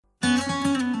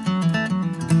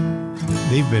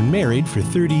They've been married for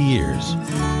 30 years.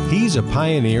 He's a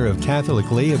pioneer of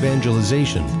Catholic lay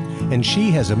evangelization, and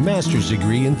she has a master's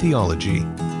degree in theology.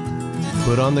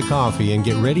 Put on the coffee and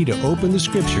get ready to open the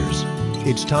scriptures.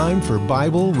 It's time for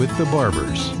Bible with the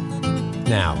Barbers.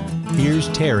 Now, here's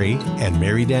Terry and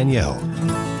Mary Danielle.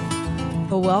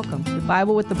 Well, welcome to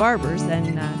Bible with the Barbers.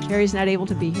 And Terry's not able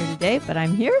to be here today, but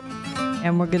I'm here.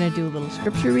 And we're going to do a little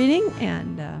scripture reading.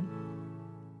 And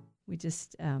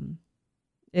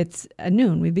it's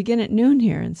noon. We begin at noon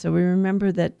here. And so we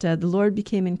remember that the Lord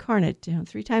became incarnate.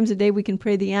 3 times a day we can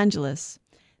pray the Angelus.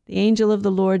 The angel of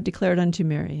the Lord declared unto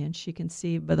Mary, and she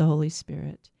conceived by the Holy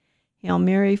Spirit. Hail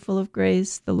Mary, full of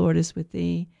grace, the Lord is with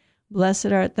thee. Blessed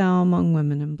art thou among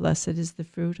women, and blessed is the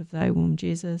fruit of thy womb,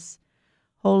 Jesus.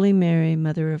 Holy Mary,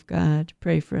 Mother of God,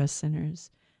 pray for us sinners,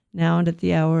 now and at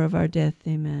the hour of our death.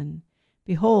 Amen.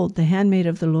 Behold, the handmaid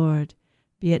of the Lord,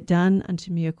 be it done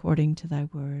unto me according to thy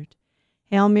word.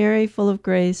 Hail Mary, full of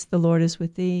grace, the Lord is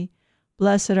with thee.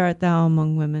 Blessed art thou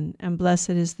among women, and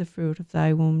blessed is the fruit of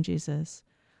thy womb, Jesus.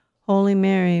 Holy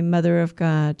Mary, Mother of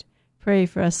God, pray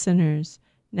for us sinners,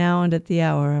 now and at the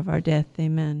hour of our death.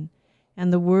 Amen.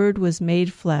 And the Word was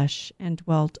made flesh and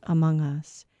dwelt among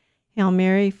us. Hail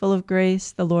Mary, full of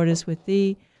grace, the Lord is with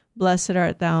thee. Blessed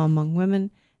art thou among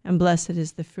women, and blessed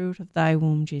is the fruit of thy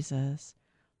womb, Jesus.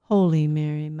 Holy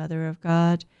Mary, Mother of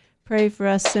God, pray for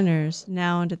us sinners,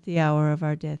 now and at the hour of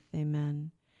our death.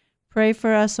 Amen. Pray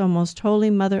for us, O most holy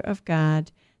Mother of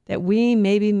God, that we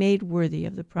may be made worthy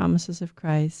of the promises of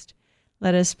Christ.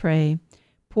 Let us pray.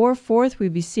 Pour forth, we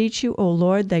beseech you, O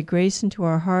Lord, thy grace into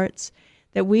our hearts,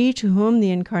 that we, to whom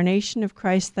the incarnation of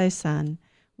Christ thy Son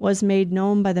was made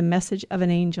known by the message of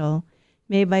an angel,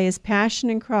 may by his passion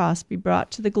and cross be brought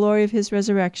to the glory of his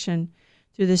resurrection,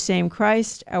 through the same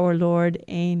Christ our Lord.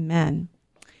 Amen.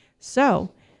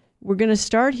 So, we're going to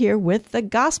start here with the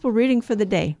gospel reading for the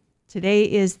day. Today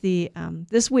is this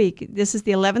is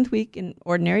the 11th week in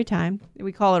Ordinary Time.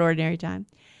 We call it Ordinary Time.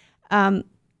 And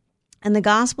the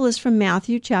gospel is from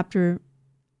Matthew chapter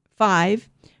 5,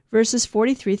 verses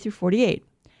 43 through 48.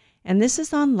 And this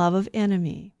is on love of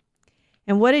enemy.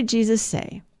 And what did Jesus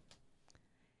say?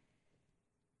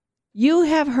 You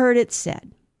have heard it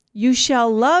said, you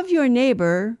shall love your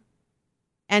neighbor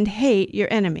and hate your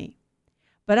enemy.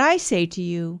 But I say to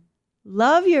you,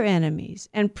 love your enemies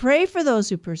and pray for those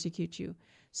who persecute you,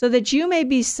 so that you may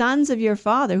be sons of your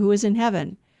Father who is in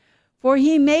heaven. For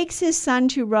he makes his sun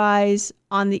to rise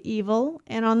on the evil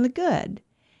and on the good,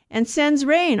 and sends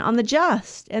rain on the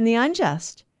just and the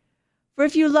unjust. For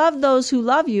if you love those who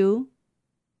love you,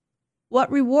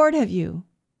 what reward have you?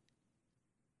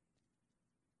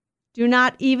 Do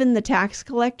not even the tax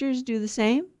collectors do the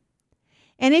same?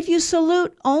 And if you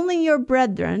salute only your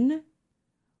brethren,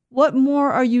 what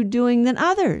more are you doing than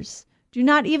others? Do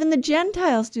not even the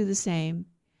Gentiles do the same?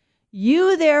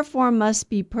 You therefore must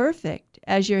be perfect,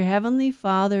 as your heavenly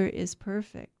Father is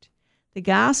perfect. The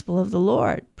gospel of the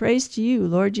Lord. Praise to you,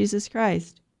 Lord Jesus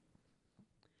Christ.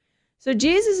 So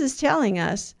Jesus is telling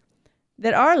us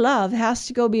that our love has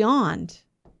to go beyond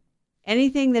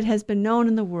anything that has been known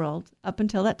in the world up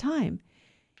until that time.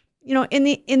 You know, in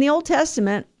the Old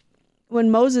Testament,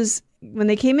 when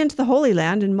they came into the Holy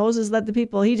Land and Moses led the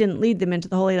people, he didn't lead them into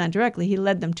the Holy Land directly. He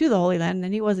led them to the Holy Land,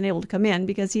 and he wasn't able to come in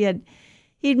because he had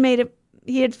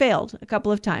failed a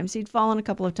couple of times. He'd fallen a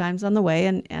couple of times on the way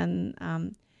and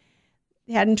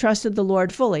hadn't trusted the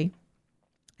Lord fully.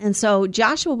 And so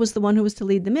Joshua was the one who was to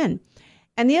lead them in.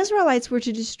 And the Israelites were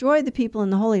to destroy the people in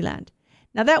the Holy Land.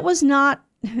 Now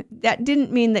that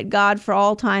didn't mean that God for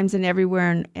all times and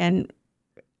everywhere and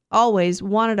always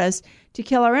wanted us to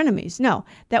kill our enemies. No,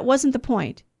 that wasn't the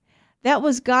point. That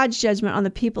was God's judgment on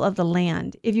the people of the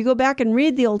land. If you go back and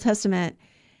read the Old Testament,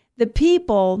 the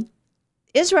people,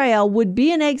 Israel, would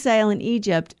be in exile in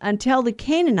Egypt until the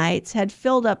Canaanites had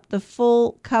filled up the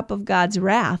full cup of God's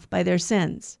wrath by their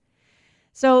sins.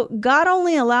 So God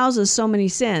only allows us so many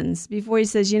sins before he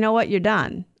says, you know what, you're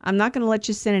done. I'm not going to let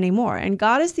you sin anymore. And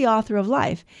God is the author of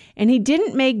life. And he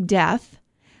didn't make death,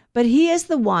 but he is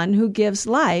the one who gives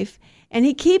life, and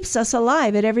he keeps us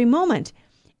alive at every moment.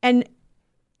 And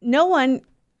no one,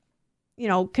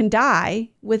 can die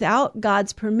without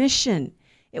God's permission.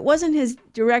 It wasn't his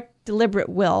direct, deliberate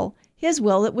will. His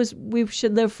will, it was we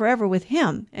should live forever with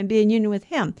him and be in union with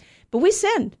him. But we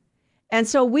sinned. And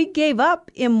so we gave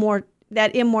up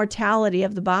that immortality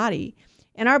of the body.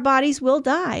 And our bodies will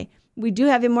die. We do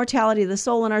have immortality of the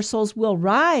soul, and our souls will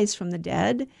rise from the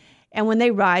dead. And when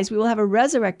they rise, we will have a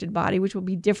resurrected body, which will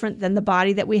be different than the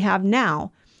body that we have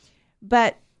now.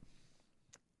 But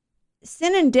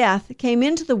sin and death came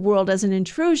into the world as an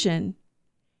intrusion,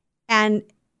 and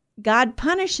God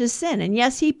punishes sin. And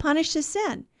yes, he punishes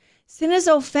sin. Sin is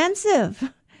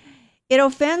offensive. It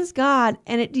offends God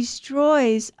and it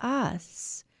destroys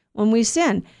us when we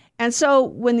sin. And so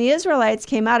when the Israelites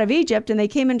came out of Egypt and they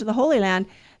came into the Holy Land,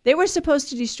 they were supposed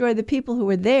to destroy the people who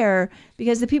were there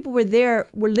because the people were there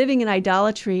were living in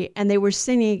idolatry and they were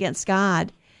sinning against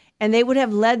God. And they would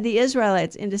have led the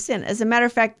Israelites into sin. As a matter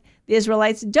of fact, the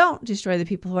Israelites don't destroy the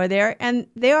people who are there, and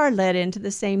they are led into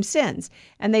the same sins.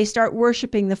 And they start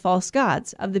worshiping the false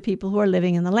gods of the people who are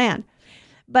living in the land.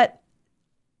 But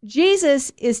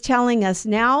Jesus is telling us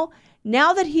now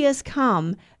that he has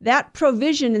come, that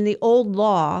provision in the old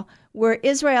law where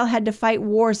Israel had to fight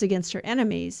wars against her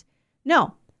enemies,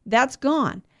 no, that's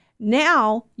gone.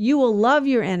 Now you will love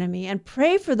your enemy and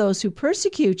pray for those who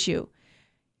persecute you.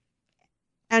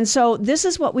 And so this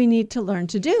is what we need to learn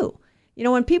to do. You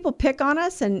know, when people pick on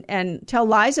us and tell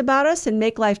lies about us and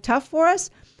make life tough for us,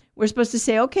 we're supposed to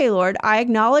say, okay, Lord, I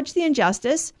acknowledge the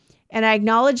injustice and I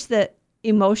acknowledge the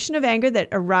emotion of anger that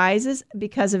arises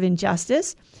because of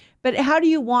injustice. But how do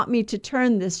you want me to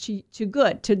turn this to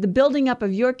good, to the building up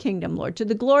of your kingdom, Lord, to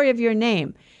the glory of your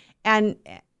name, and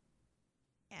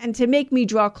to make me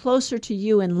draw closer to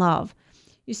you in love?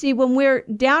 You see, when we're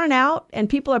down and out and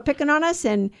people are picking on us,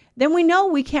 and then we know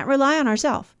we can't rely on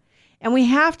ourselves. And we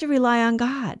have to rely on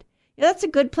God. Yeah, that's a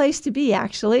good place to be,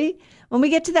 actually. When we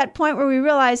get to that point where we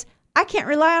realize, I can't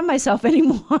rely on myself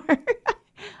anymore.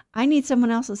 I need someone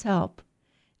else's help.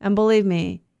 And believe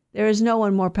me, there is no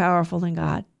one more powerful than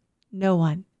God. No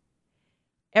one.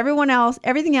 Everyone else,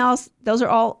 everything else, those are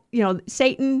all,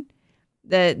 Satan,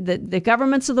 the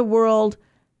governments of the world.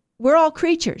 We're all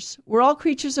creatures. We're all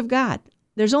creatures of God.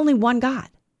 There's only one God.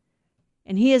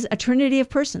 And he is a trinity of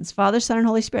persons, Father, Son, and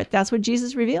Holy Spirit. That's what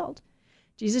Jesus revealed.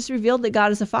 Jesus revealed that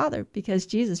God is a Father because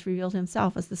Jesus revealed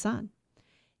himself as the Son.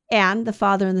 And the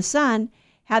Father and the Son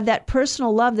have that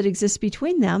personal love that exists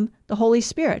between them, the Holy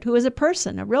Spirit, who is a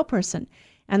person, a real person.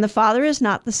 And the Father is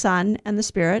not the Son and the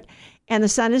Spirit, and the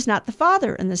Son is not the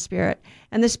Father and the Spirit,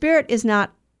 and the Spirit is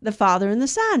not the Father and the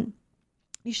Son.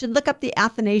 You should look up the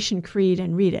Athanasian Creed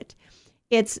and read it.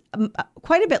 It's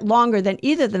quite a bit longer than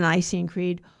either the Nicene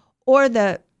Creed or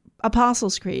the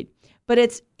Apostles' Creed, but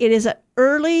it is an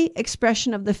early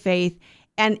expression of the faith,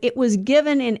 and it was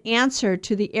given in answer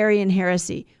to the Arian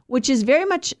heresy, which is very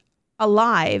much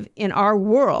alive in our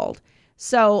world.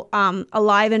 So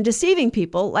alive and deceiving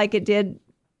people like it did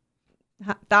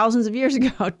thousands of years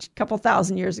ago, a couple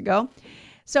thousand years ago.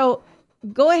 So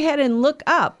go ahead and look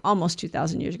up, almost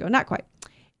 2,000 years ago, not quite.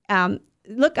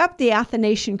 Look up the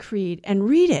Athanasian Creed and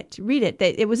read it. Read it.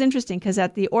 It was interesting because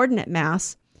at the Ordinate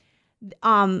Mass,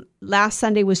 last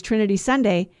Sunday was Trinity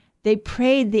Sunday, they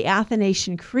prayed the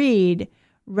Athanasian Creed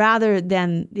rather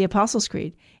than the Apostles'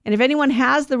 Creed. And if anyone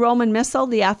has the Roman Missal,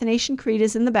 the Athanasian Creed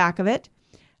is in the back of it.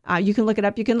 You can look it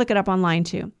up. You can look it up online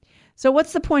too. So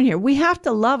what's the point here? We have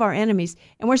to love our enemies,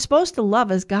 and we're supposed to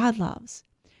love as God loves.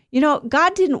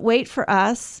 God didn't wait for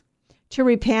us to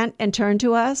repent and turn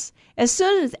to us. As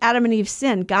soon as Adam and Eve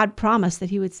sinned, God promised that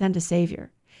he would send a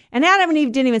Savior. And Adam and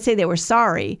Eve didn't even say they were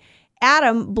sorry.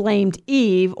 Adam blamed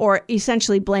Eve, or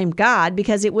essentially blamed God,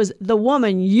 because it was the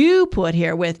woman you put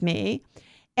here with me.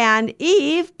 And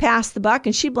Eve passed the buck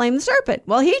and she blamed the serpent.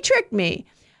 Well, he tricked me.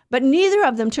 But neither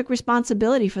of them took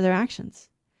responsibility for their actions.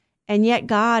 And yet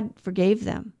God forgave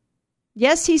them.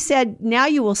 Yes, he said, now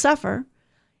you will suffer.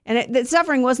 And the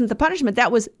suffering wasn't the punishment.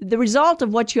 That was the result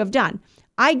of what you have done.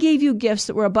 I gave you gifts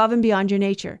that were above and beyond your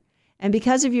nature. And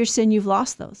because of your sin, you've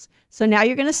lost those. So now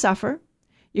you're going to suffer.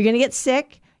 You're going to get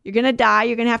sick. You're going to die.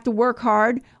 You're going to have to work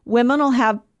hard. Women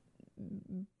will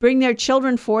bring their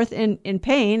children forth in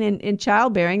pain, in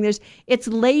childbearing. It's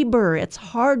labor. It's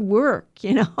hard work,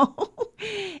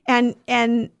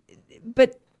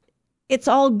 but it's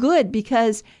all good,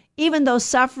 because even though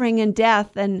suffering and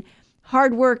death and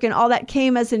hard work and all that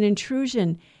came as an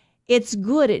intrusion, it's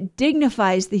good. It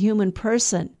dignifies the human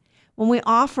person when we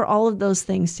offer all of those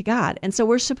things to God. And so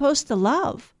we're supposed to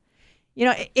love.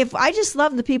 If I just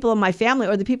love the people in my family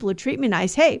or the people who treat me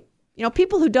nice, hey,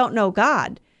 people who don't know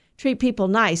God treat people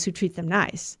nice who treat them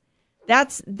nice.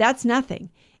 That's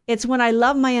nothing. It's when I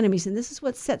love my enemies, and this is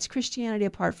what sets Christianity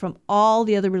apart from all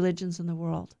the other religions in the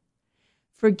world.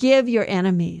 Forgive your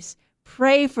enemies.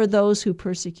 Pray for those who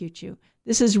persecute you.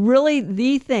 This is really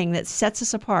the thing that sets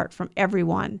us apart from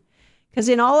everyone. Because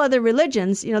in all other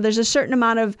religions, there's a certain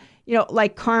amount of,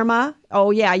 like karma.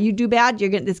 Oh, yeah, you do bad,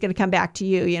 it's going to come back to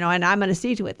you, and I'm going to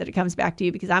see to it that it comes back to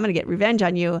you because I'm going to get revenge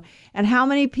on you. And how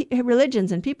many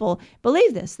religions and people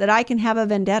believe this, that I can have a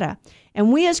vendetta?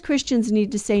 And we as Christians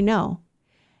need to say no.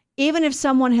 Even if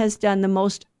someone has done the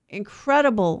most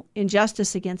incredible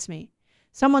injustice against me,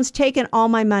 Someone's taken all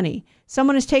my money.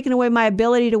 Someone has taken away my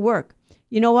ability to work.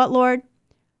 You know what, Lord?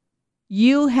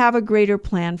 You have a greater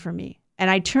plan for me. And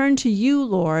I turn to you,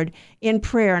 Lord, in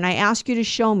prayer, and I ask you to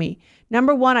show me.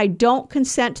 Number one, I don't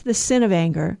consent to the sin of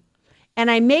anger,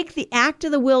 and I make the act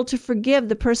of the will to forgive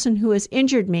the person who has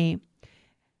injured me.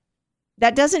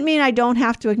 That doesn't mean I don't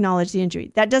have to acknowledge the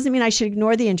injury. That doesn't mean I should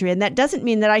ignore the injury, and that doesn't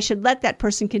mean that I should let that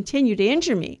person continue to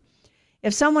injure me.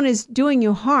 If someone is doing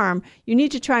you harm, you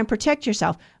need to try and protect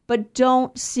yourself, but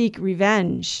don't seek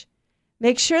revenge.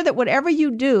 Make sure that whatever you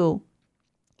do,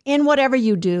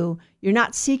 you're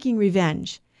not seeking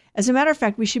revenge. As a matter of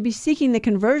fact, we should be seeking the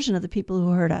conversion of the people who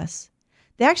hurt us.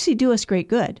 They actually do us great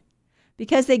good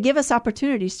because they give us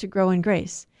opportunities to grow in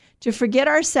grace, to forget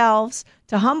ourselves,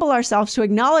 to humble ourselves, to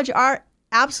acknowledge our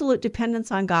absolute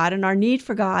dependence on God and our need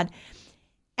for God,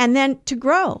 and then to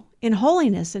grow in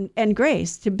holiness and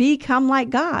grace, to become like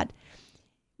God.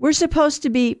 We're supposed to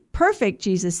be perfect,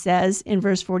 Jesus says in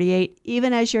verse 48,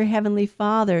 even as your heavenly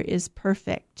Father is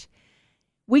perfect.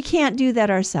 We can't do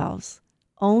that ourselves.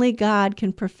 Only God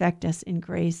can perfect us in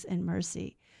grace and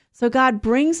mercy. So God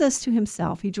brings us to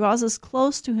himself. He draws us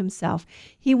close to himself.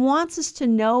 He wants us to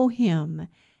know him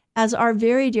as our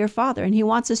very dear Father, and he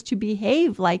wants us to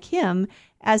behave like him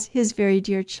as his very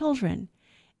dear children.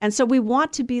 And so we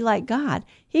want to be like God.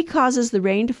 He causes the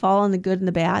rain to fall on the good and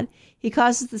the bad. He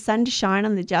causes the sun to shine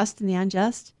on the just and the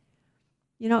unjust.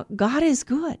 You know, God is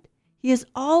good. He is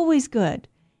always good.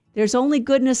 There's only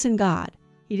goodness in God.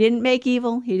 He didn't make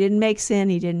evil. He didn't make sin.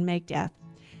 He didn't make death.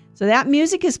 So that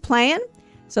music is playing.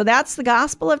 So that's the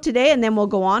gospel of today. And then we'll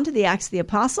go on to the Acts of the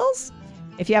Apostles.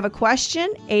 If you have a question,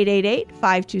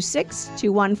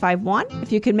 888-526-2151.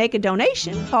 If you can make a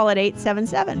donation, call at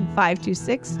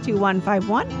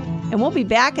 877-526-2151. And we'll be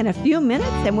back in a few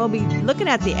minutes, and we'll be looking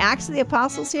at the Acts of the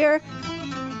Apostles here.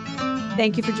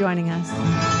 Thank you for joining us.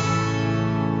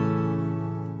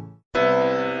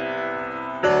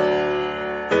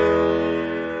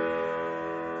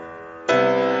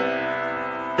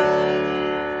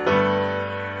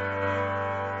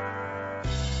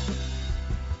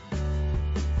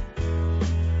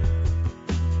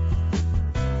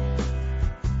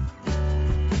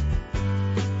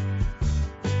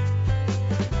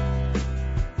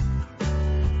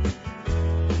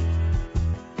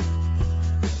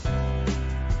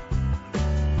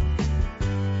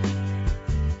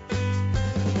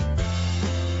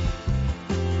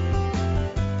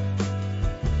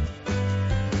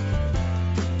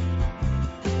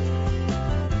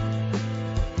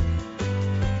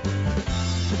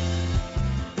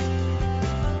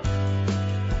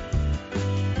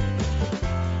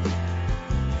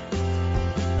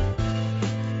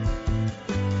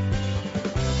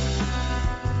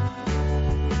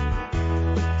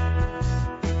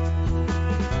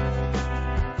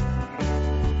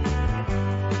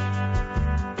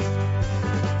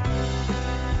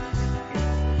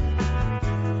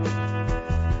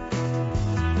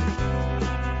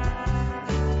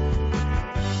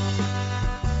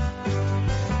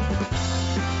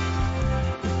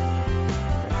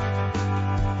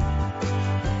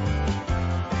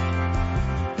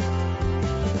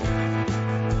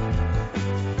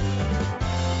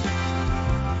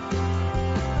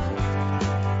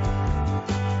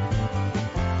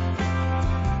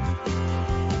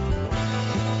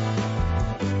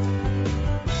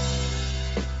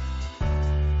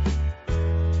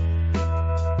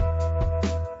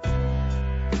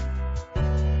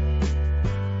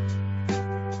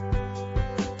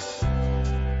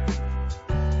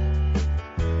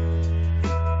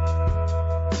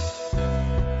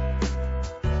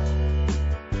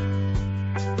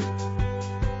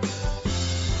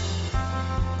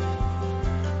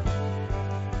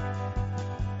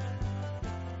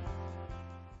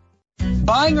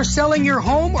 Buying or selling your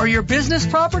home or your business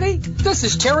property? This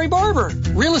is Terry Barber.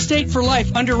 Real Estate for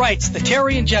Life underwrites the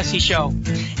Terry and Jesse Show.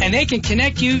 And they can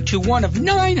connect you to one of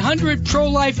 900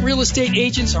 pro-life real estate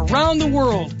agents around the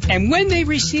world. And when they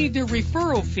receive their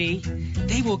referral fee,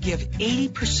 they will give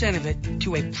 80% of it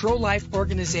to a pro-life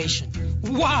organization.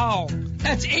 Wow!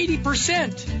 That's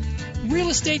 80%!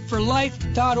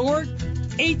 realestateforlife.org,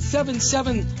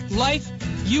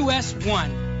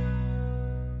 877-LIFE-US1.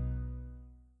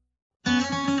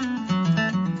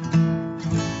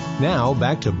 Now,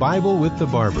 back to Bible with the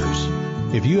Barbers.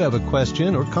 If you have a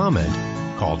question or comment,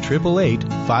 call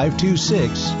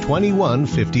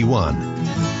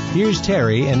 888-526-2151. Here's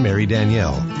Terry and Mary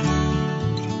Danielle.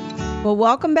 Well,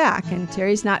 welcome back. And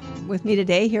Terry's not with me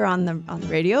today here on the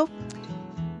radio,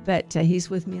 but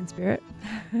he's with me in spirit.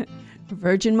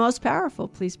 Virgin most powerful,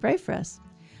 please pray for us.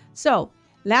 So,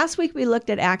 Last week we looked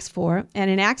at Acts 4,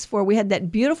 and in Acts 4 we had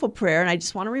that beautiful prayer, and I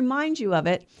just want to remind you of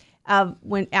it, of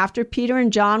when after Peter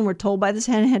and John were told by the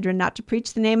Sanhedrin not to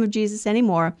preach the name of Jesus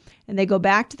anymore, and they go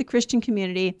back to the Christian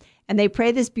community, and they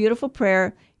pray this beautiful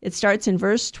prayer. It starts in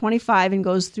verse 25 and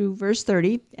goes through verse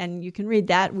 30, and you can read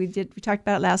that. We talked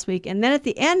about it last week. And then at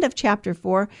the end of chapter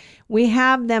 4, we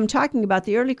have them talking about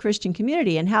the early Christian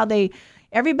community and how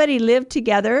everybody lived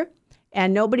together,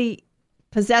 and nobody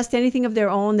possessed anything of their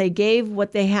own. They gave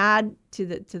what they had to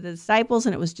the disciples,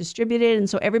 and it was distributed, and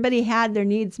so everybody had their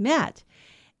needs met.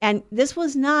 And this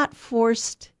was not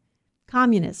forced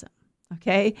communism,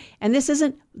 okay? And this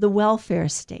isn't the welfare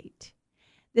state.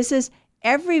 This is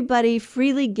everybody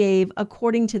freely gave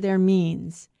according to their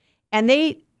means. And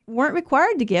they weren't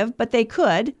required to give, but they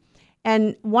could.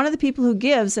 And one of the people who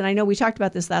gives, and I know we talked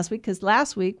about this last week, because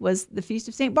last week was the Feast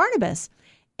of St. Barnabas.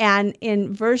 And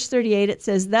in verse 38, it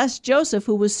says, "Thus Joseph,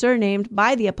 who was surnamed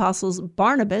by the apostles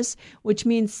Barnabas, which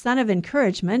means son of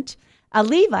encouragement, a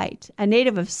Levite, a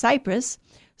native of Cyprus,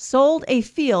 sold a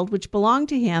field which belonged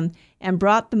to him and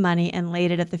brought the money and laid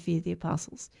it at the feet of the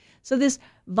apostles." So this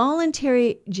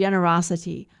voluntary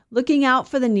generosity, looking out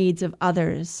for the needs of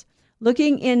others,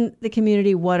 looking in the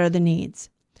community, what are the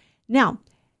needs? Now,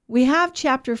 we have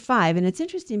chapter 5, and it's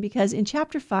interesting because in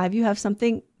chapter 5, you have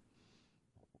something,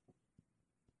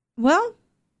 well,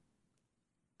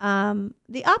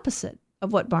 the opposite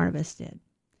of what Barnabas did.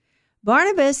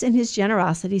 Barnabas, in his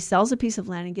generosity, sells a piece of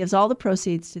land and gives all the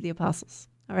proceeds to the apostles.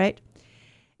 All right.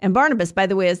 And Barnabas, by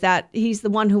the way, he's the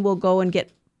one who will go and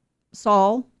get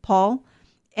Paul,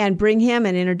 and bring him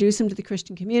and introduce him to the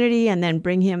Christian community, and then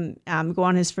bring him, go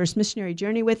on his first missionary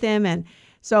journey with him. And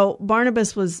so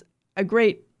Barnabas was a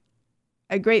great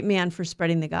man for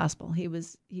spreading the gospel.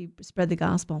 He spread the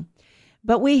gospel.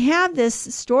 But we have this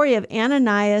story of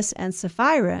Ananias and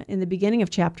Sapphira in the beginning of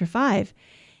chapter 5.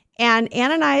 And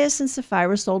Ananias and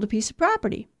Sapphira sold a piece of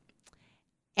property.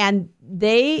 And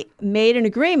they made an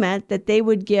agreement that they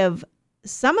would give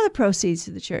some of the proceeds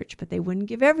to the church, but they wouldn't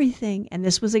give everything. And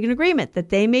this was an agreement that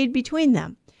they made between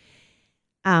them.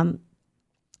 And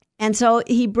so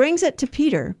he brings it to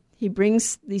Peter. He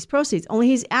brings these proceeds, only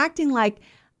he's acting like,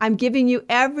 I'm giving you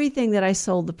everything that I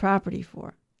sold the property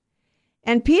for.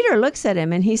 And Peter looks at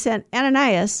him and he said,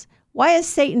 "Ananias, why has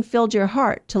Satan filled your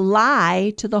heart to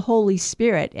lie to the Holy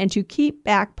Spirit and to keep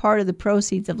back part of the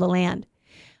proceeds of the land?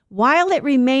 While it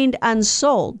remained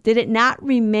unsold, did it not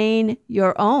remain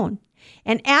your own?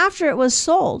 And after it was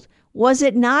sold, was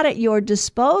it not at your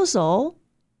disposal?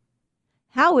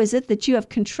 How is it that you have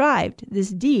contrived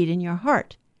this deed in your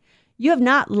heart? You have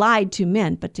not lied to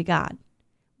men, but to God."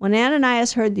 When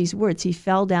Ananias heard these words, he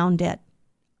fell down dead.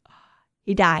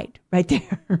 He died right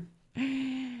there.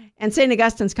 And St.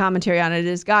 Augustine's commentary on it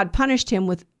is God punished him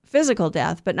with physical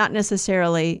death, but not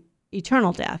necessarily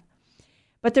eternal death.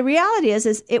 But the reality is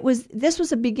this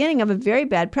was the beginning of a very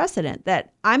bad precedent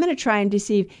that I'm going to try and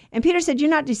deceive. And Peter said, you're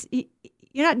not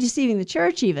deceiving the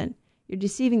church even. You're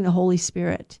deceiving the Holy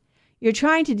Spirit. You're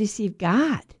trying to deceive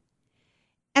God.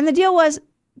 And the deal was,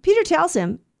 Peter tells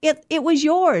him, it was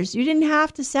yours. You didn't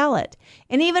have to sell it.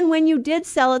 And even when you did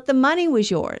sell it, the money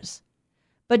was yours.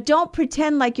 But don't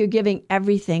pretend like you're giving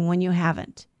everything when you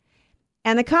haven't.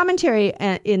 And the commentary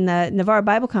in the Navarre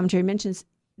Bible Commentary mentions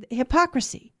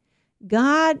hypocrisy.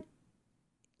 God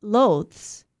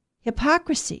loathes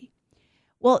hypocrisy.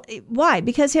 Well, why?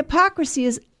 Because hypocrisy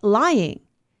is lying.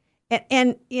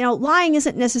 And lying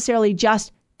isn't necessarily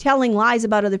just telling lies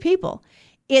about other people.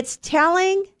 It's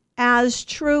telling as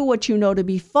true what you know to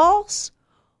be false,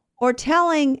 or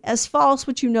telling as false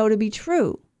what you know to be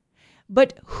true.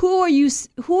 But who are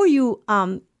you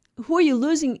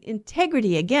losing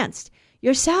integrity against?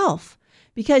 Yourself.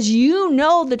 Because you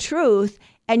know the truth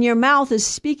and your mouth is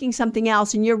speaking something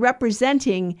else, and you're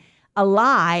representing a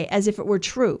lie as if it were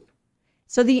true.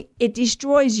 So it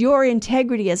destroys your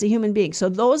integrity as a human being. So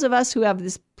those of us who have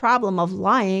this problem of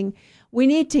lying, we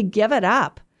need to give it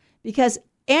up. Because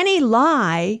any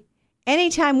lie,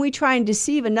 anytime we try and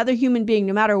deceive another human being,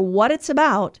 no matter what it's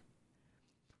about,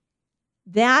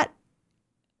 that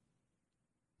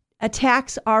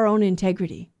attacks our own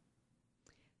integrity.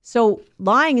 So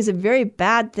lying is a very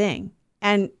bad thing.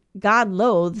 And God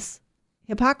loathes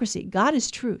hypocrisy. God is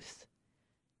truth.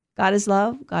 God is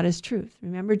love. God is truth.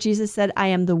 Remember, Jesus said, I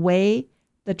am the way,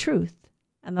 the truth,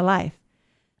 and the life.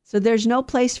 So there's no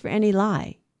place for any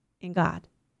lie in God.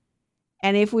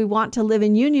 And if we want to live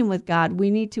in union with God,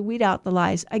 we need to weed out the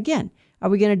lies. Again, are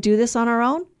we going to do this on our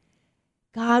own?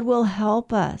 God will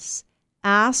help us.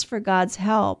 Ask for God's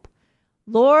help.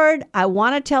 Lord, I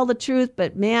want to tell the truth,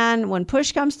 but man, when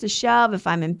push comes to shove, if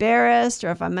I'm embarrassed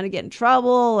or if I'm going to get in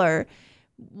trouble or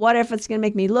What if it's going to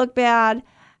make me look bad?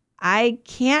 I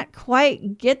can't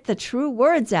quite get the true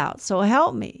words out. So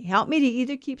help me. Help me to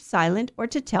either keep silent or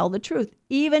to tell the truth,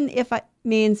 even if it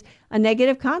means a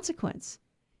negative consequence.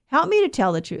 Help me to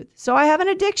tell the truth. So I have an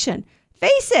addiction.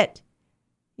 Face it.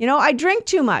 I drink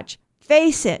too much.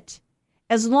 Face it.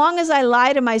 As long as I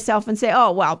lie to myself and say,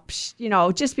 oh, well,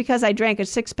 just because I drank a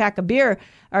 6-pack of beer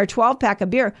or a 12-pack of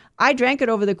beer, I drank it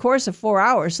over the course of 4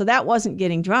 hours. So that wasn't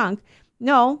getting drunk.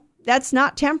 No, that's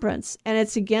not temperance. And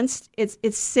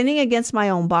it's sinning against my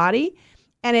own body,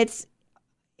 and it's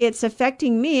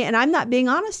affecting me, and I'm not being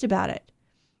honest about it.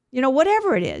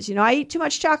 Whatever it is, I eat too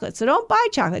much chocolate. So don't buy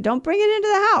chocolate. Don't bring it into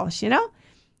the house,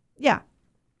 Yeah.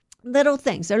 Little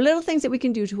things. There are little things that we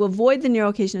can do to avoid the narrow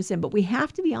occasion of sin, but we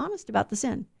have to be honest about the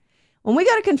sin. When we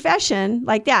go to confession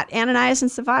like that, Ananias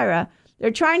and Sapphira, they're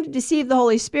trying to deceive the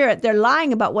Holy Spirit. They're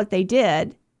lying about what they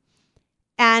did.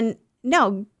 And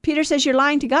no, Peter says you're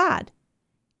lying to God.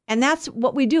 And that's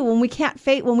what we do when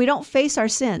we don't face our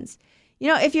sins.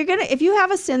 If you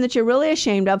have a sin that you're really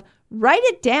ashamed of, write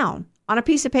it down on a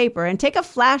piece of paper and take a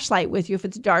flashlight with you if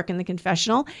it's dark in the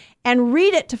confessional and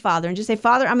read it to Father and just say,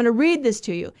 Father, I'm going to read this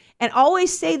to you. And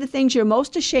always say the things you're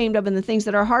most ashamed of and the things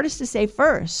that are hardest to say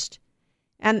first.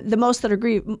 And those that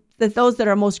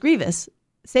are most grievous,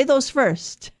 say those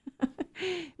first.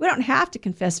 We don't have to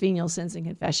confess venial sins in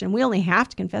confession. We only have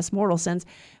to confess mortal sins.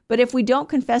 But if we don't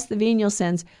confess the venial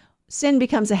sins, sin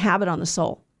becomes a habit on the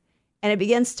soul. And it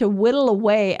begins to whittle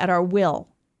away at our will.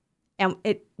 And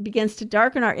it begins to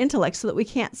darken our intellect so that we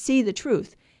can't see the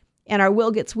truth. And our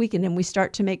will gets weakened and we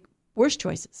start to make worse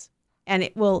choices. And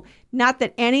it will, not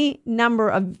that any number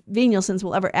of venial sins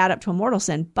will ever add up to a mortal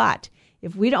sin, but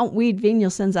if we don't weed venial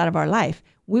sins out of our life,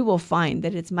 we will find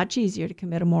that it's much easier to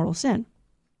commit a mortal sin.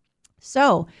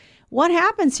 So what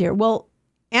happens here? Well,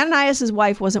 Ananias'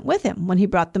 wife wasn't with him when he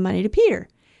brought the money to Peter.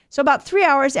 So about 3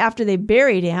 hours after they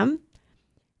buried him,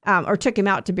 or took him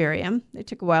out to bury him, they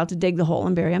took a while to dig the hole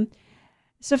and bury him,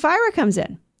 Sapphira comes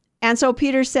in. And so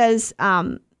Peter says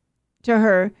to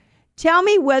her, tell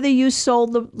me whether you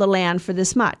sold the land for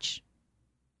this much.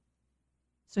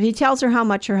 So he tells her how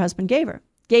much her husband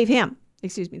gave him.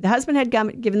 The husband had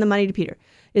given the money to Peter.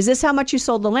 Is this how much you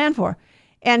sold the land for?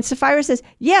 And Sapphira says,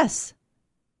 yes,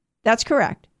 that's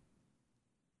correct.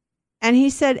 And he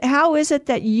said, how is it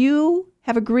that you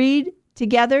have agreed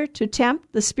together to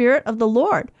tempt the Spirit of the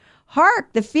Lord?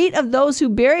 Hark, the feet of those who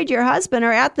buried your husband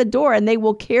are at the door, and they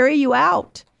will carry you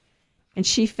out. And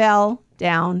she fell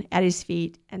down at his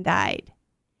feet and died.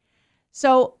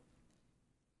 So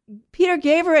Peter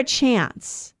gave her a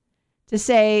chance to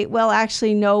say, well,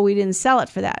 actually, no, we didn't sell it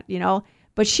for that,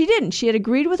 But she didn't. She had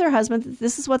agreed with her husband that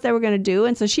this is what they were going to do.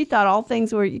 And so she thought all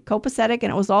things were copacetic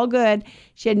and it was all good.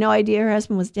 She had no idea her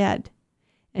husband was dead.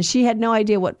 And she had no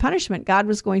idea what punishment God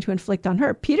was going to inflict on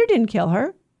her. Peter didn't kill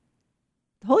her.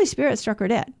 The Holy Spirit struck her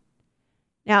dead.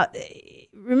 Now,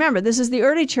 remember, this is the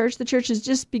early church. The church is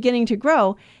just beginning to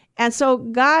grow. And so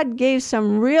God gave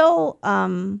some real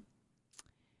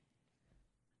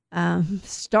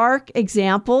stark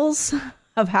examples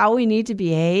of how we need to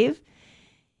behave.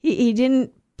 He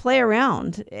didn't play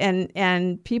around,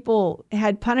 and people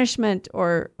had punishment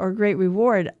or great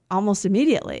reward almost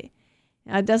immediately.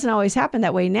 Now, it doesn't always happen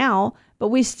that way now, but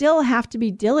we still have to be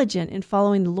diligent in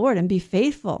following the Lord and be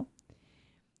faithful.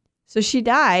 So she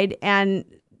died, and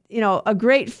a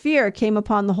great fear came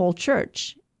upon the whole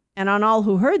church and on all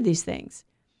who heard these things.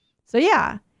 So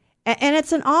yeah, and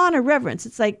it's an awe and a reverence.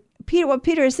 It's like what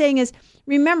Peter is saying is,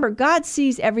 remember, God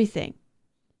sees everything.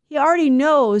 He already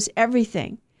knows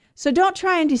everything. So don't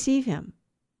try and deceive him.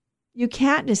 You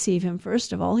can't deceive him,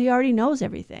 first of all. He already knows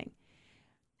everything.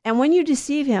 And when you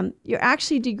deceive him, you're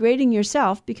actually degrading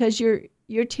yourself because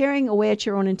you're tearing away at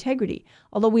your own integrity.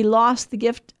 Although we lost the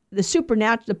gift,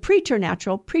 the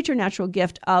preternatural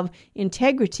gift of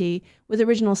integrity with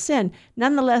original sin,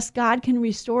 nonetheless, God can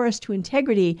restore us to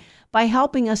integrity by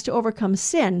helping us to overcome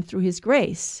sin through his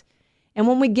grace. And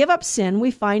when we give up sin,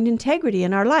 we find integrity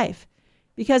in our life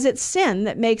because it's sin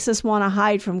that makes us want to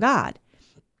hide from God.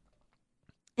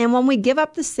 And when we give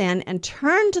up the sin and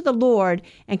turn to the Lord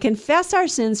and confess our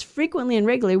sins frequently and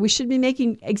regularly, we should be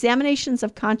making examinations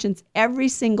of conscience every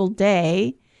single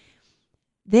day,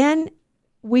 then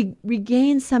we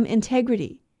regain some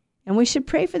integrity. And we should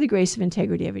pray for the grace of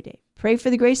integrity every day. Pray for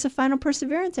the grace of final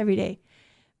perseverance every day.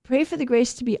 Pray for the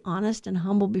grace to be honest and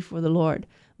humble before the Lord.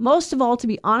 Most of all, to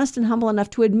be honest and humble enough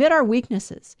to admit our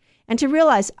weaknesses and to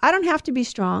realize I don't have to be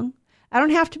strong. I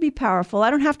don't have to be powerful. I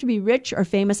don't have to be rich or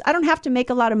famous. I don't have to make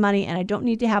a lot of money, and I don't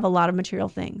need to have a lot of material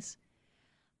things.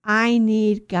 I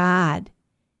need God.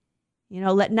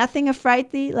 Let nothing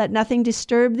affright thee. Let nothing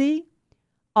disturb thee.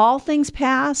 All things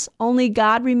pass, only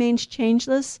God remains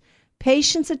changeless.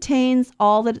 Patience attains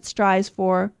all that it strives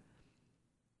for.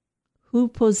 Who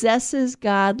possesses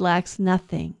God lacks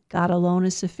nothing. God alone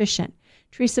is sufficient.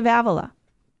 Teresa of Avila.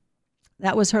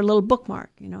 That was her little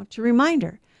bookmark, to remind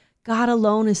her. God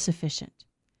alone is sufficient.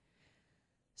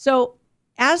 So,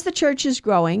 as the church is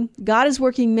growing, God is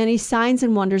working many signs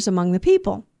and wonders among the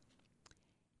people.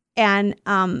 And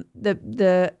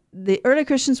the early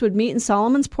Christians would meet in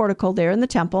Solomon's portico there in the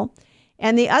temple,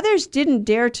 and the others didn't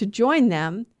dare to join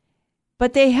them,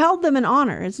 but they held them in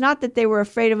honor. It's not that they were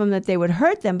afraid of them, that they would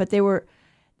hurt them, but they were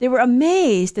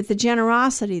amazed at the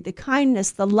generosity, the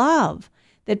kindness, the love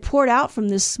that poured out from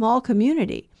this small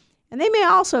community. And they may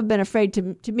also have been afraid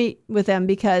to meet with them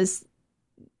because,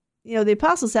 the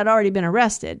apostles had already been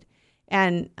arrested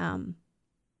and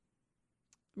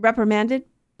reprimanded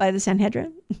by the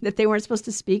Sanhedrin that they weren't supposed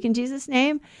to speak in Jesus'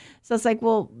 name. So it's like,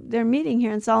 well, they're meeting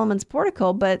here in Solomon's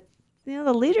portico, but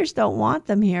the leaders don't want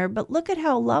them here. But look at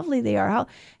how lovely they are,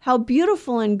 how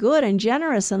beautiful and good and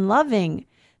generous and loving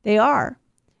they are.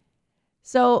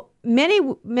 So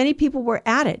many people were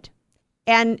added,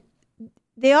 and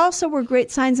they also were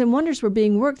great signs and wonders were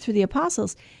being worked through the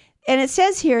apostles. And it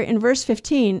says here in verse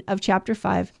 15 of chapter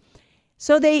 5,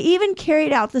 so they even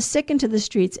carried out the sick into the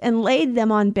streets and laid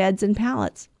them on beds and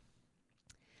pallets,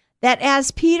 that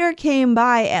as Peter came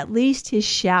by, at least his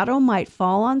shadow might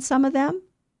fall on some of them.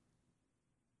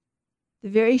 The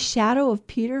very shadow of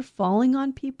Peter falling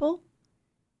on people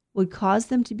would cause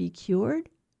them to be cured.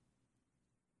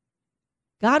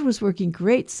 God was working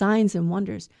great signs and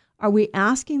wonders. Are we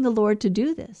asking the Lord to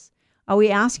do this? Are we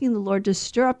asking the Lord to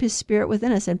stir up his Spirit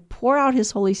within us and pour out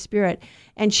his Holy Spirit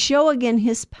and show again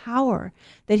his power,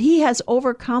 that he has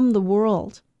overcome the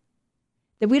world,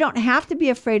 that we don't have to be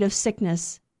afraid of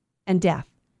sickness and death?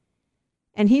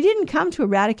 And he didn't come to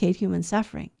eradicate human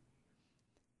suffering.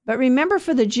 But remember,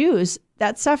 for the Jews,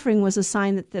 that suffering was a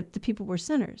sign that the people were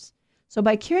sinners. So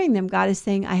by curing them, God is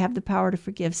saying, I have the power to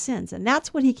forgive sins. And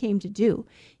that's what he came to do.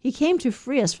 He came to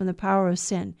free us from the power of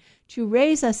sin, to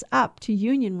raise us up to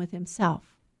union with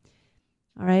himself.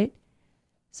 All right?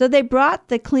 So they brought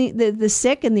the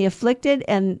sick and the afflicted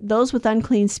and those with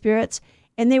unclean spirits,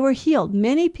 and they were healed.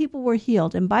 Many people were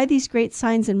healed. And by these great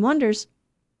signs and wonders,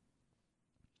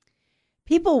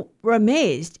 people were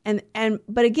amazed.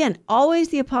 But again, always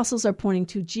the apostles are pointing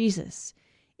to Jesus.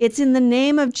 It's in the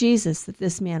name of Jesus that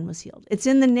this man was healed. It's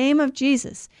in the name of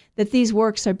Jesus that these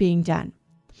works are being done.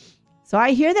 So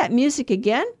I hear that music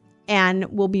again, and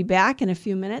we'll be back in a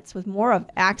few minutes with more of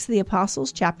Acts of the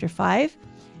Apostles, chapter 5.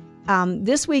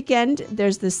 This weekend,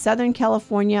 there's the Southern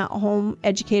California Home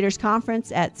Educators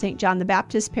Conference at St. John the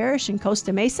Baptist Parish in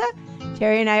Costa Mesa.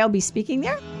 Terry and I will be speaking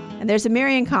there. And there's a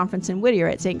Marian Conference in Whittier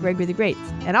at St. Gregory the Great,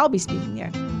 and I'll be speaking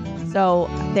there. So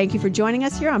thank you for joining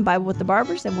us here on Bible with the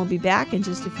Barbers, and we'll be back in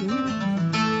just a few minutes.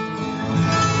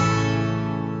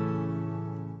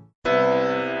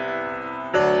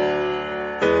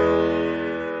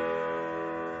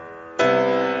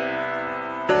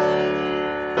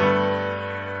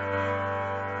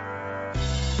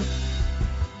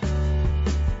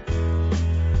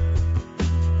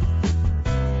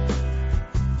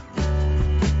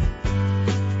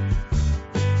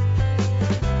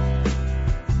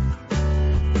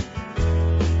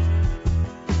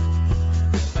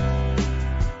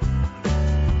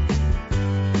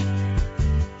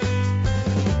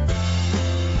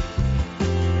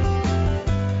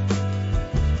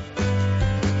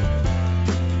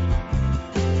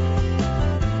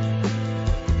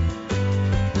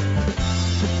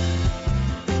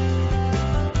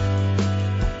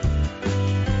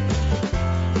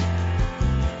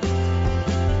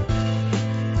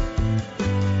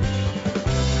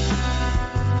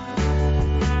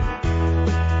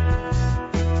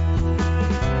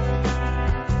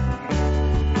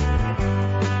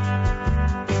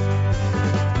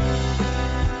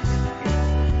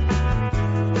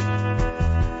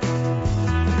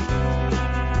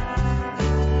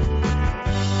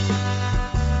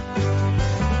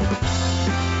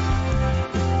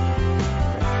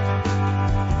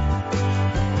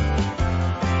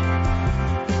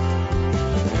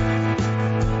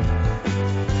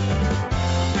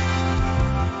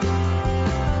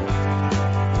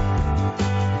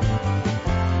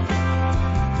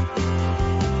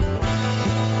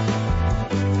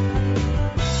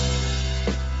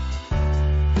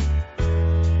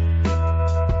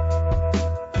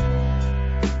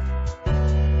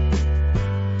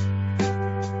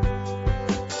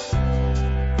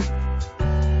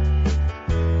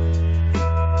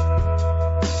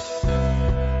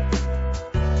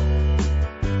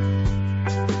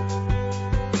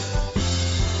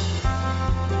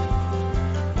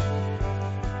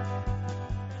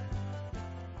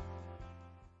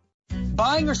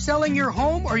 Buying or selling your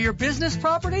home or your business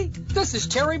property? This is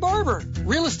Terry Barber.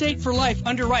 Real Estate for Life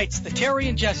underwrites the Terry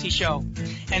and Jesse Show.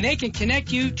 And they can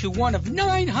connect you to one of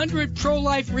 900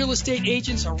 pro-life real estate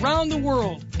agents around the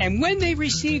world. And when they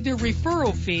receive their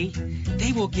referral fee,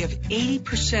 they will give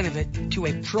 80% of it to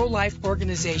a pro-life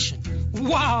organization.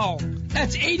 Wow!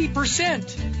 That's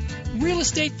 80%!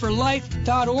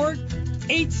 realestateforlife.org,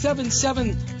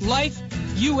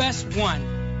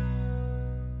 877-LIFE-US1.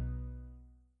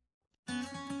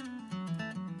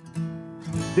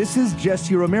 This is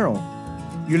Jesse Romero.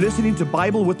 You're listening to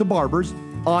Bible with the Barbers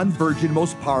on Virgin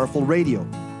Most Powerful Radio.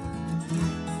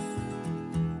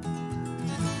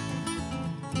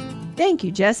 Thank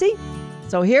you, Jesse.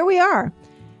 So here we are.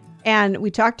 And we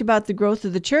talked about the growth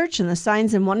of the church and the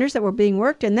signs and wonders that were being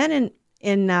worked. And then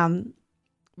in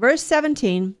verse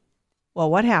 17,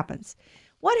 well, what happens?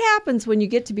 What happens when you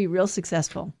get to be real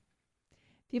successful?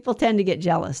 People tend to get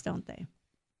jealous, don't they?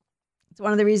 It's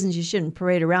one of the reasons you shouldn't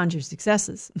parade around your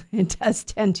successes. It does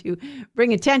tend to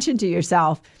bring attention to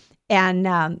yourself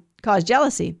and cause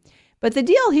jealousy. But the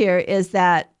deal here is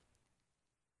that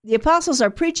the apostles are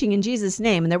preaching in Jesus'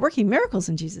 name, and they're working miracles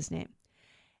in Jesus' name.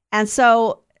 And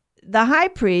so the high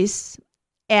priests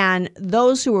and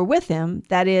those who were with him,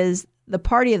 that is, the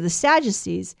party of the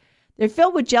Sadducees, they're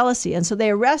filled with jealousy. And so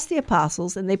they arrest the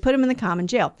apostles, and they put them in the common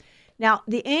jail. Now,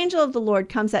 the angel of the Lord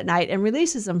comes that night and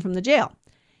releases them from the jail.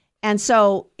 And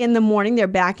so in the morning, they're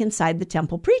back inside the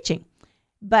temple preaching.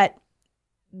 But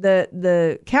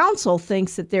the council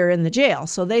thinks that they're in the jail.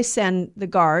 So they send the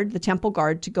guard, the temple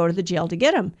guard, to go to the jail to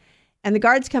get them. And the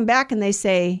guards come back and they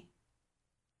say,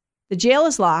 the jail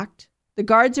is locked. The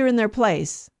guards are in their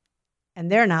place.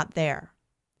 And they're not there.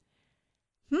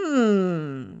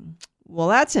 Well,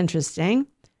 that's interesting.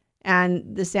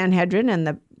 And the Sanhedrin and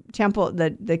the temple,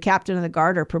 the captain of the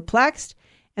guard are perplexed.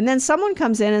 And then someone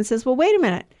comes in and says, well, wait a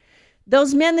minute.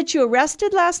 Those men that you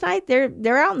arrested last night,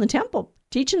 they're out in the temple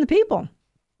teaching the people.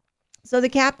 So the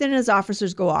captain and his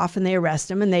officers go off and they arrest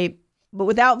him, but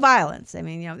without violence. I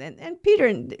mean, and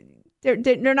Peter,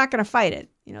 they're not going to fight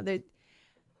it.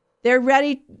 They're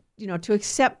ready, to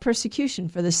accept persecution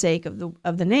for the sake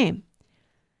of the name.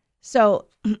 So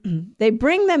they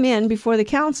bring them in before the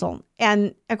council.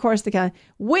 And of course,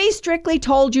 we strictly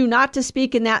told you not to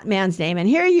speak in that man's name. And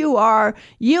here you are,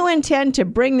 you intend to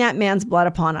bring that man's blood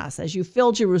upon us as you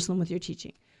fill Jerusalem with your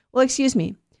teaching. Well, excuse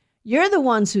me. You're the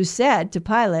ones who said to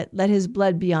Pilate, let his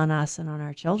blood be on us and on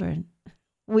our children.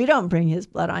 We don't bring his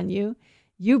blood on you.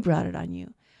 You brought it on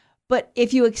you. But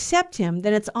if you accept him,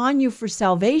 then it's on you for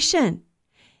salvation.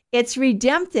 It's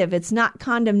redemptive. It's not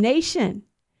condemnation.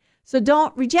 So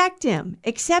don't reject him,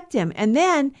 accept him, and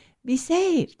then be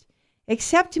saved.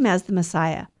 Accept him as the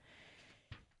Messiah.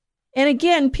 And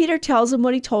again, Peter tells him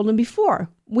what he told him before.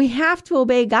 We have to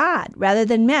obey God rather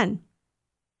than men.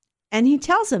 And he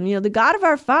tells him, the God of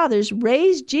our fathers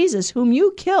raised Jesus, whom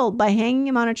you killed by hanging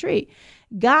him on a tree.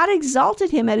 God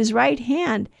exalted him at his right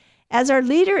hand as our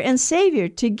leader and Savior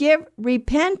to give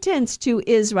repentance to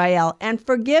Israel and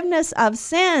forgiveness of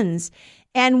sins.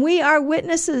 And we are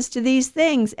witnesses to these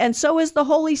things, and so is the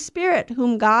Holy Spirit,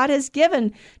 whom God has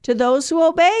given to those who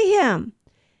obey him.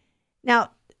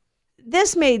 Now,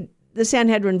 this made the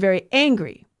Sanhedrin very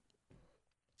angry.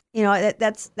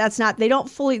 That's not, they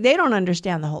don't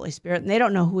understand the Holy Spirit, and they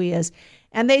don't know who he is.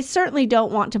 And they certainly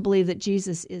don't want to believe that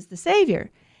Jesus is the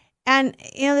Savior. And,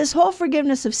 this whole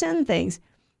forgiveness of sin things.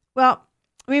 Well,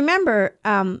 remember,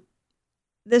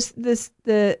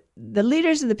 the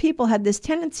leaders of the people had this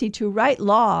tendency to write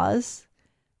laws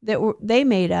that they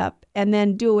made up and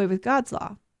then do away with God's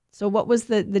law. So what was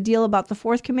the deal about the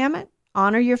fourth commandment?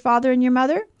 Honor your father and your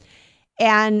mother.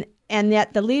 And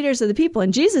yet the leaders of the people,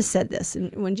 and Jesus said this,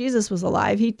 and when Jesus was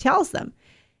alive, he tells them,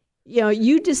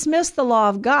 you dismiss the law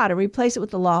of God and replace it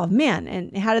with the law of men.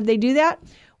 And how did they do that?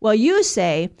 Well, you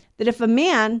say that if a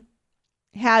man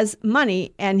has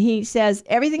money and he says,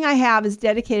 everything I have is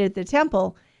dedicated to the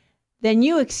temple, then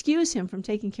you excuse him from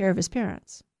taking care of his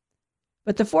parents.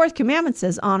 But the fourth commandment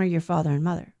says, honor your father and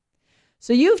mother.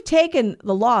 So you've taken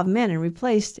the law of men and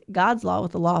replaced God's law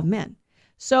with the law of men.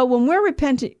 So when we're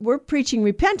preaching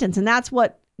repentance, and that's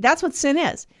what sin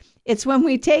is. It's when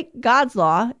we take God's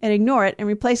law and ignore it and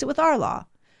replace it with our law.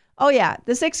 Oh yeah,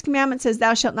 the sixth commandment says,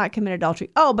 thou shalt not commit adultery.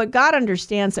 Oh, but God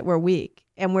understands that we're weak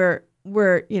and we're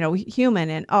human,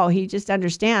 and he just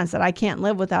understands that I can't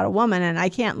live without a woman, and I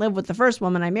can't live with the first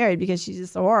woman I married because she's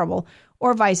just so horrible,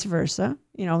 or vice versa,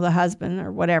 the husband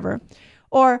or whatever.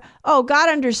 Or, God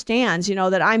understands,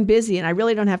 that I'm busy and I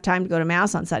really don't have time to go to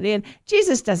Mass on Sunday, and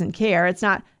Jesus doesn't care. It's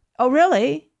not, oh,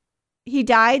 really? He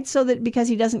died because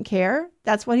he doesn't care?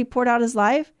 That's what he poured out his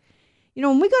life? You know,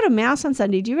 when we go to Mass on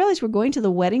Sunday, do you realize we're going to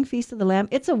the wedding feast of the Lamb?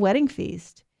 It's a wedding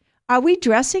feast. Are we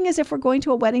dressing as if we're going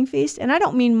to a wedding feast? And I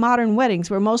don't mean modern weddings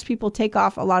where most people take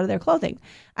off a lot of their clothing.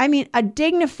 I mean a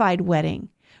dignified wedding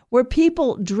where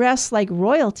people dress like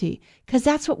royalty, because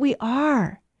that's what we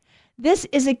are. This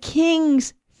is a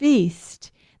king's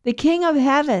feast, the King of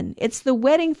heaven. It's the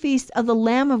wedding feast of the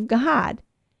Lamb of God,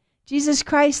 Jesus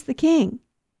Christ the King.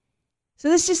 So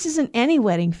this just isn't any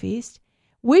wedding feast.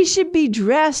 We should be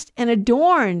dressed and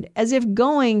adorned as if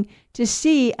going to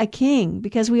see a king,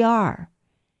 because we are.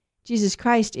 Jesus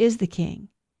Christ is the King,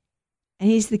 and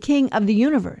he's the King of the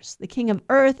universe, the King of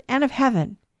earth and of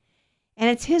heaven. And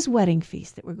it's his wedding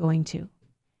feast that we're going to.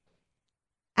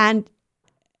 And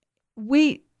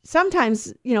we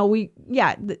sometimes,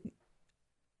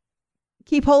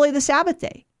 keep holy the Sabbath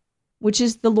day, which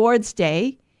is the Lord's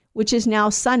day, which is now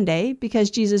Sunday because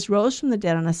Jesus rose from the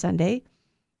dead on a Sunday.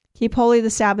 Keep holy the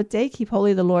Sabbath day, keep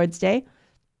holy the Lord's day.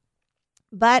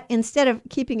 But instead of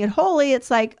keeping it holy, it's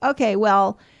like, okay,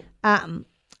 well, I'm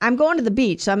going to the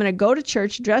beach, so I'm going to go to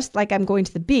church dressed like I'm going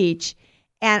to the beach,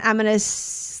 and I'm going to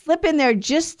slip in there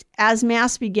just as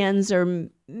Mass begins, or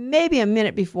maybe a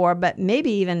minute before, but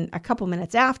maybe even a couple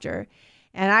minutes after,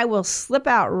 and I will slip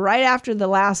out right after the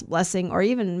last blessing, or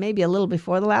even maybe a little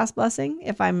before the last blessing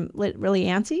if I'm really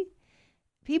antsy.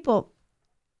 People,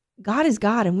 God is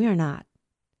God and we are not.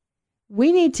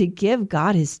 We need to give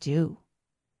God his due.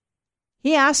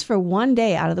 He asked for one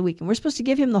day out of the week, and we're supposed to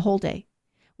give him the whole day.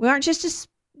 We aren't just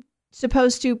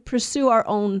supposed to pursue our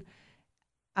own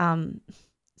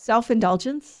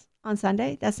self-indulgence on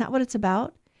Sunday. That's not what it's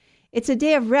about. It's a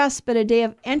day of rest, but a day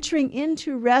of entering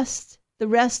into rest, the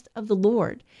rest of the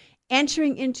Lord,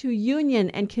 entering into union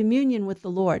and communion with the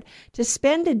Lord, to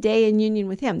spend a day in union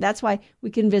with him. That's why we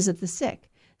can visit the sick,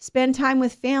 spend time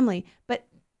with family, but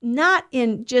not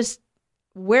in just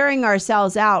wearing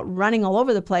ourselves out, running all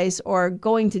over the place, or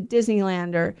going to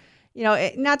Disneyland, or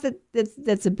not that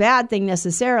that's a bad thing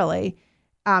necessarily.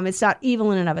 It's not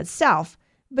evil in and of itself.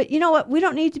 But you know what? We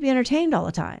don't need to be entertained all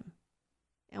the time.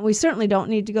 And we certainly don't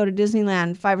need to go to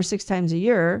Disneyland 5 or 6 times a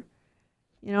year.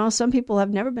 Some people have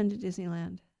never been to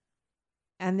Disneyland,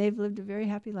 and they've lived a very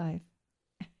happy life.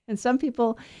 And some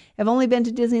people have only been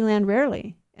to Disneyland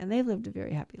rarely, and they've lived a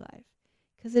very happy life,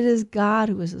 because it is God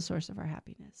who is the source of our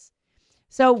happiness.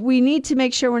 So we need to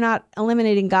make sure we're not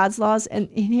eliminating God's laws. And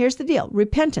here's the deal.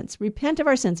 Repentance. Repent of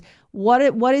our sins. What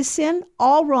is sin?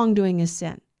 All wrongdoing is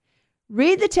sin.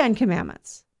 Read the 10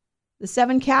 Commandments. The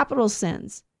 7 capital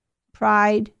sins.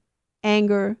 Pride,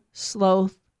 anger,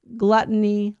 sloth,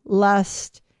 gluttony,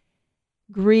 lust,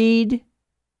 greed,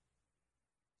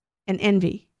 and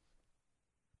envy.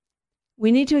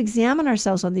 We need to examine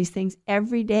ourselves on these things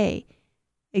every day.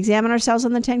 Examine ourselves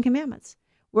on the 10 Commandments.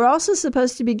 We're also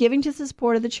supposed to be giving to the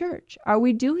support of the church. Are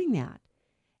we doing that?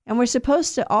 And we're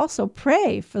supposed to also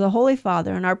pray for the Holy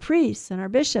Father and our priests and our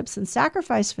bishops and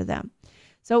sacrifice for them.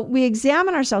 So we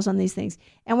examine ourselves on these things,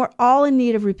 and we're all in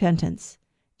need of repentance.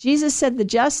 Jesus said the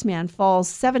just man falls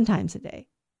 7 times a day.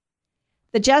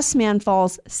 The just man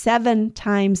falls 7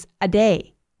 times a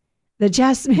day. The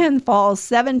just man falls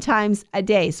 7 times a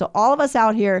day. So all of us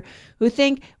out here who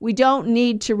think we don't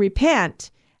need to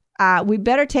repent, we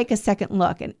better take a second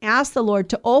look and ask the Lord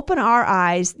to open our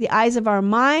eyes, the eyes of our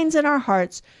minds and our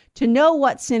hearts, to know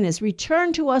what sin is.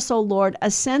 Return to us, O Lord, a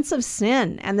sense of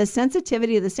sin and the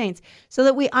sensitivity of the saints, so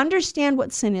that we understand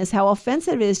what sin is, how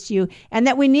offensive it is to you, and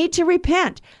that we need to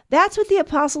repent. That's what the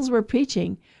apostles were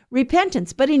preaching,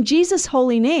 repentance, but in Jesus'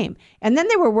 holy name. And then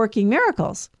they were working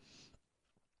miracles.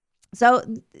 So,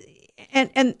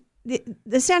 and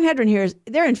the Sanhedrin here,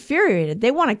 they're infuriated.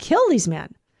 They want to kill these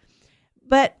men.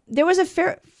 But there was a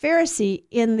Pharisee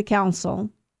in the council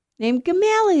named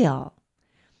Gamaliel.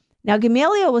 Now,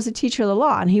 Gamaliel was a teacher of the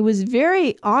law, and he was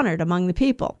very honored among the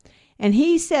people. And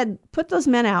he said, put those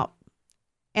men out.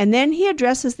 And then he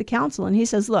addresses the council, and he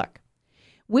says, look,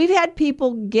 we've had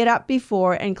people get up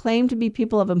before and claim to be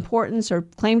people of importance, or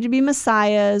claim to be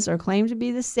messiahs, or claim to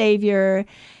be the Savior,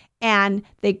 and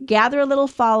they gather a little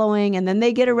following, and then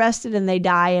they get arrested and they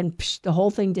die, and the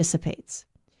whole thing dissipates.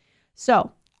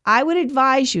 So I would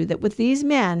advise you that with these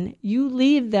men, you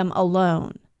leave them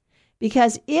alone.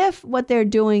 Because if what they're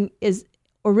doing is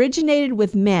originated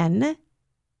with men,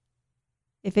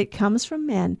 if it comes from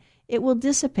men, it will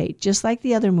dissipate just like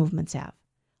the other movements have.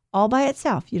 All by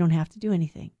itself, you don't have to do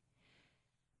anything.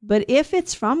 But if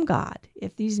it's from God,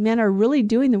 if these men are really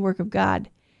doing the work of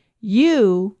God,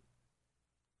 you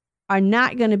are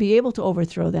not going to be able to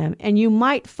overthrow them, and you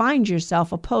might find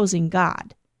yourself opposing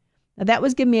God. Now, that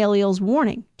was Gamaliel's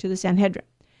warning to the Sanhedrin.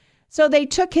 So they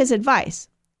took his advice.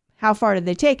 How far did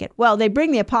they take it? Well, they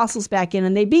bring the apostles back in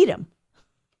and they beat them.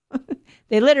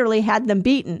 They literally had them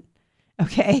beaten,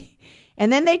 okay?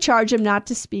 And then they charged them not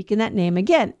to speak in that name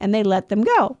again, and they let them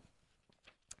go.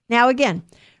 Now again,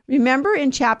 remember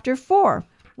in chapter 4,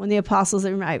 when the apostles,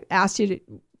 I asked you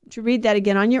to read that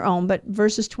again on your own, but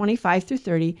verses 25 through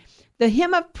 30, the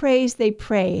hymn of praise they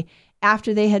pray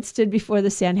after they had stood before the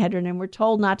Sanhedrin and were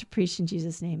told not to preach in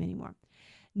Jesus' name anymore.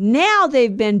 Now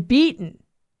they've been beaten.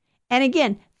 And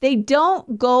again, they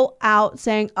don't go out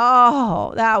saying,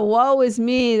 oh, that woe is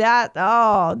me,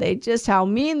 they just, how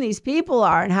mean these people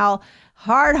are and how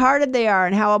hard-hearted they are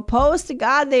and how opposed to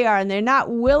God they are, and they're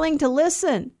not willing to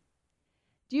listen.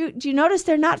 Do you notice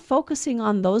they're not focusing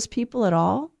on those people at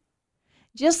all?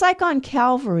 Just like on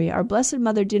Calvary, our Blessed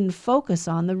Mother didn't focus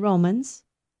on the Romans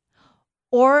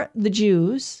or the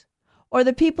Jews or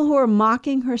the people who were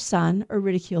mocking her son or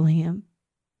ridiculing him.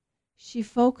 She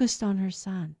focused on her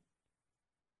son.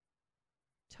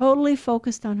 Totally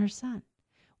focused on her son.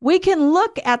 We can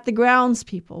look at the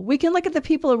groundspeople. We can look at the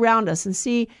people around us and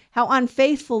see how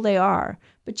unfaithful they are.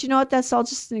 But you know what? That's all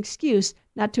just an excuse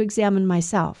not to examine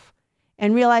myself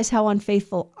and realize how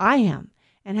unfaithful I am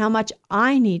and how much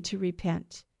I need to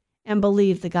repent and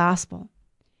believe the gospel.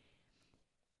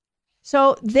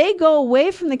 So they go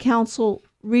away from the council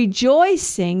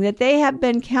rejoicing that they have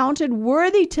been counted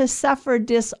worthy to suffer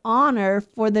dishonor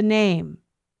for the name.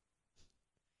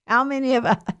 How many of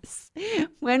us,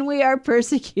 when we are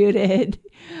persecuted,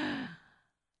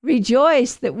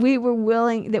 rejoice that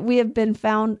we have been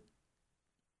found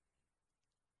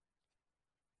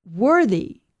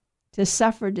worthy to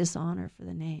suffer dishonor for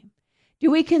the name? Do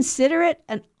we consider it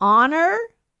an honor?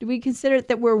 Do we consider it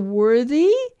that we're worthy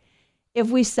if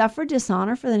we suffer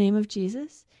dishonor for the name of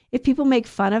Jesus? If people make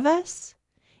fun of us?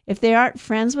 If they aren't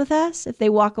friends with us? If they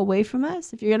walk away from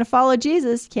us? If you're going to follow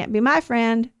Jesus, you can't be my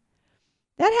friend.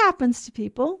 That happens to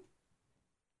people.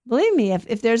 Believe me,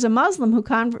 if there's a Muslim who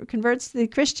converts to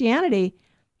Christianity,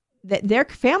 their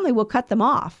family will cut them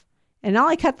off. And not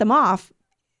only cut them off,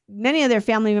 many of their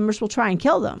family members will try and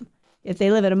kill them if they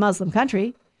live in a Muslim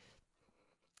country.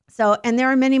 So, and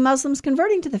there are many Muslims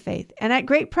converting to the faith, and at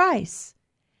great price.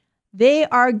 They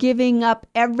are giving up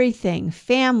everything: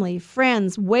 family,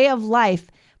 friends, way of life,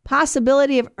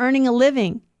 possibility of earning a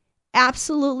living,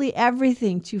 absolutely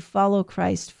everything to follow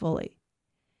Christ fully.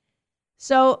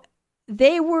 So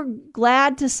they were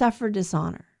glad to suffer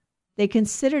dishonor. They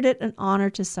considered it an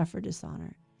honor to suffer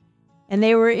dishonor. And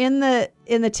they were in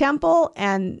the temple,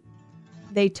 and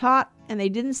they taught, and they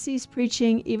didn't cease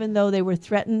preaching, even though they were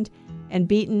threatened and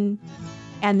beaten,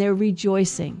 and they're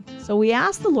rejoicing. So we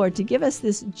ask the Lord to give us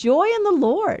this joy in the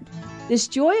Lord, this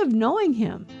joy of knowing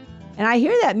Him. And I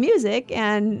hear that music,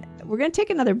 and we're going to take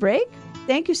another break.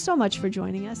 Thank you so much for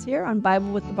joining us here on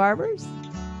Bible with the Barbers.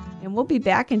 And we'll be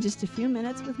back in just a few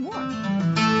minutes with more.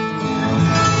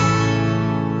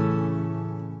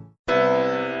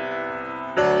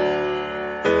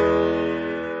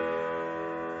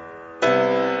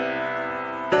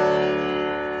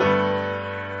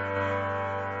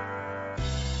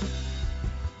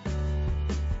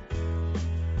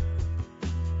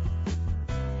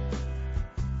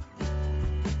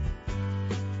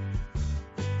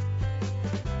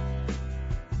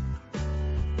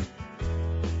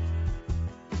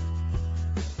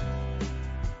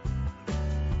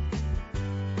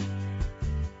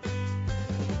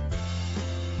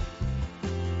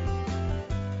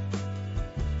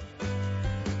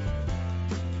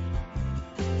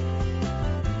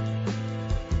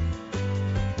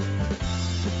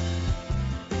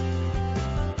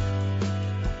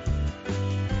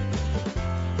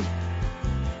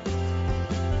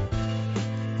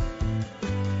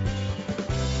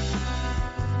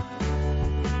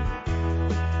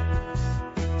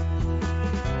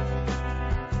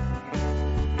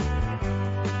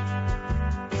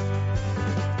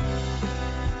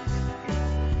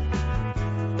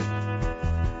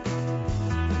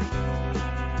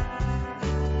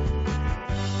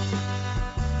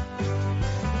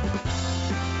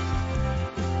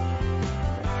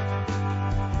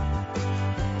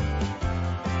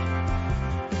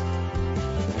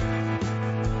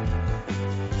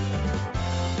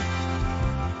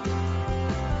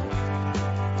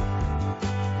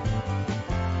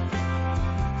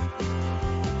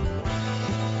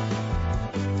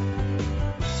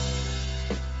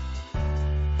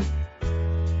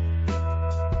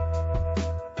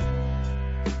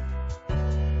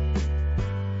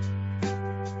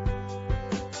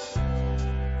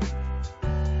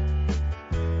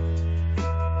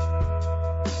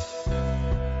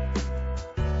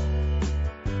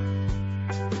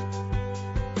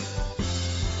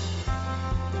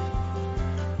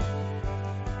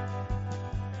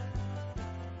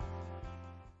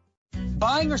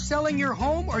 Buying or selling your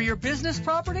home or your business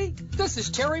property? This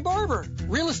is Terry Barber.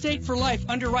 Real Estate for Life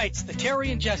underwrites the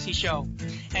Terry and Jesse Show,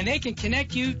 and they can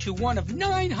connect you to one of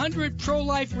 900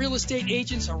 pro-life real estate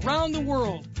agents around the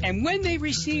world. And when they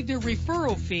receive their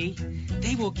referral fee,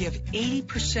 they will give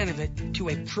 80% of it to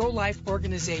a pro-life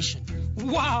organization.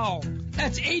 Wow,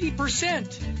 that's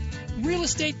 80%.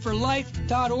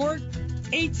 realestateforlife.org,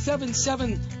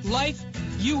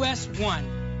 877-LIFE-US1.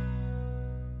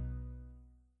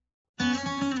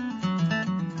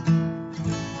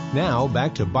 Now,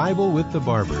 back to Bible with the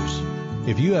Barbers.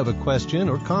 If you have a question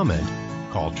or comment,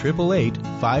 call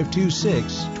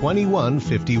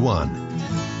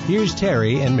 888-526-2151. Here's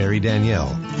Terry and Mary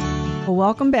Danielle. Well,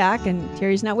 welcome back, and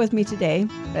Terry's not with me today,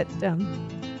 but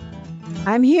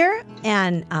I'm here,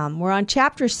 and we're on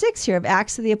Chapter 6 here of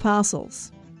Acts of the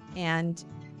Apostles. And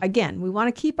again, we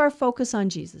want to keep our focus on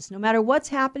Jesus. No matter what's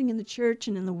happening in the church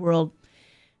and in the world,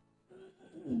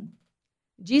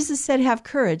 Jesus said, have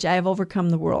courage, I have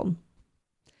overcome the world.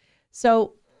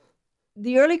 So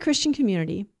the early Christian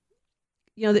community,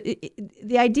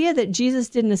 the idea that Jesus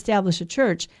didn't establish a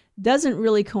church doesn't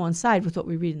really coincide with what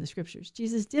we read in the scriptures.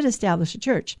 Jesus did establish a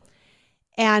church.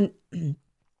 And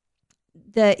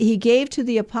he gave to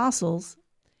the apostles,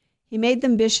 he made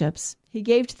them bishops, he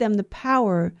gave to them the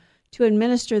power to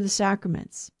administer the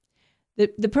sacraments.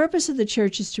 The purpose of the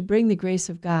church is to bring the grace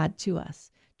of God to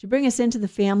us, to bring us into the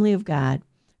family of God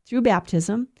through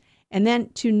baptism, and then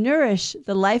to nourish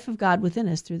the life of God within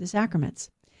us through the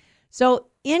sacraments. So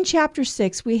in chapter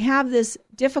 6, we have this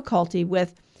difficulty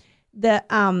with the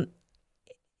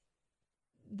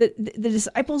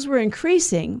disciples were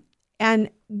increasing, and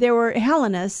there were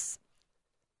Hellenists,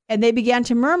 and they began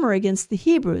to murmur against the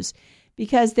Hebrews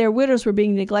because their widows were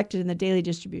being neglected in the daily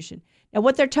distribution. Now,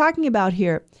 what they're talking about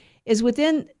here is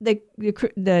within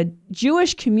the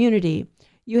Jewish community,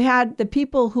 you had the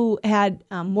people who had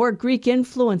more Greek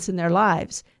influence in their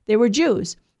lives. They were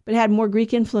Jews, but had more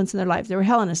Greek influence in their lives. They were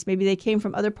Hellenists. Maybe they came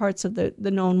from other parts of the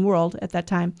known world at that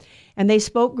time, and they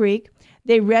spoke Greek.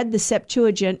 They read the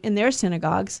Septuagint in their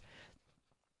synagogues,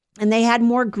 and they had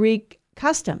more Greek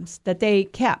customs that they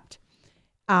kept.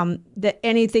 That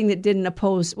anything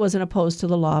that wasn't opposed to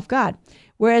the law of God.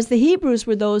 Whereas the Hebrews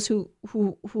were those who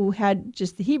had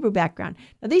just the Hebrew background.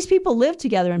 Now, these people lived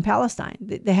together in Palestine.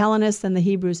 The Hellenists and the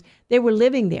Hebrews, they were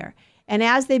living there. And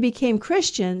as they became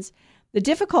Christians, the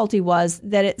difficulty was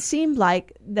that it seemed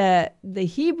like the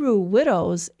Hebrew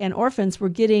widows and orphans were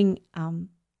getting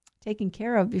taken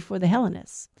care of before the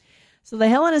Hellenists. So the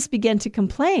Hellenists began to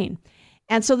complain.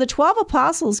 And so the 12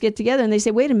 apostles get together and they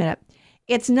say, wait a minute,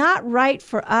 it's not right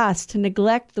for us to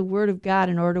neglect the word of God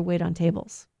in order to wait on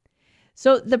tables.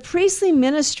 So the priestly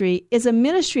ministry is a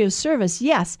ministry of service,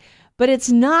 yes, but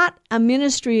it's not a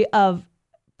ministry of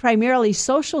primarily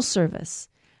social service,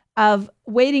 of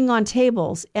waiting on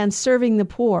tables and serving the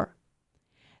poor.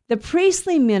 The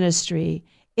priestly ministry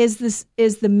is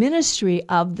the ministry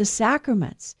of the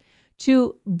sacraments,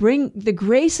 to bring the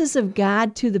graces of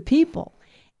God to the people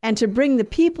and to bring the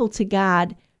people to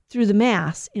God through the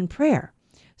Mass in prayer.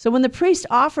 So when the priest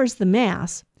offers the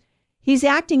Mass, he's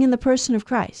acting in the person of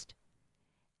Christ.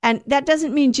 And that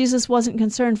doesn't mean Jesus wasn't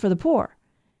concerned for the poor.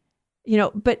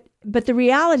 But the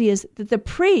reality is that the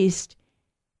priest,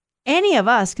 any of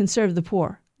us can serve the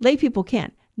poor. Lay people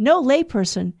can. No lay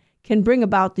person can bring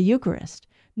about the Eucharist.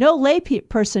 No lay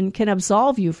person can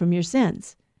absolve you from your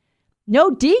sins.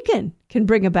 No deacon can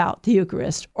bring about the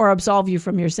Eucharist or absolve you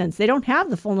from your sins. They don't have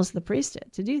the fullness of the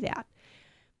priesthood to do that.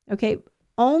 Okay,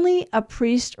 only a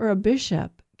priest or a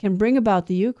bishop can bring about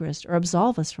the Eucharist or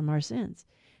absolve us from our sins.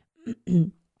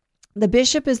 The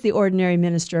bishop is the ordinary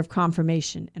minister of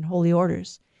confirmation and holy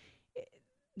orders.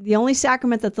 The only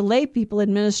sacrament that the lay people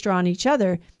administer on each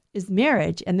other is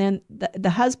marriage, and then the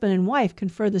husband and wife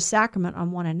confer the sacrament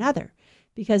on one another,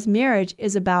 because marriage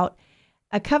is about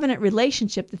a covenant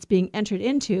relationship that's being entered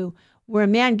into where a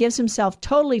man gives himself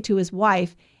totally to his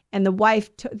wife, and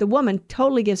the woman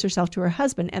totally gives herself to her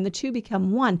husband, and the two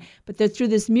become one, but they're through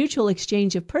this mutual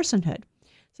exchange of personhood.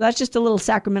 So that's just a little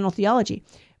sacramental theology.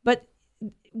 But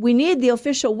we need the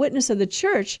official witness of the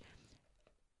church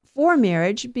for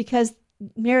marriage, because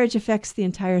marriage affects the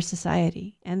entire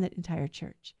society and the entire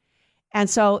church. And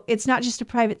so it's not just a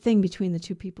private thing between the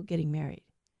two people getting married.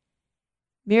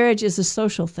 Marriage is a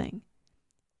social thing.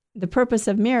 The purpose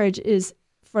of marriage is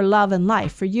for love and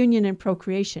life, for union and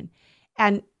procreation.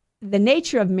 And the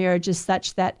nature of marriage is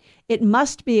such that it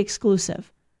must be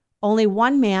exclusive. Only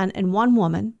one man and one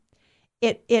woman.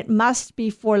 It must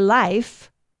be for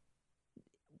life,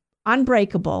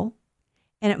 unbreakable,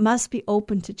 and it must be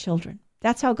open to children.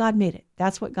 That's how God made it.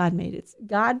 That's what God made it.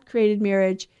 God created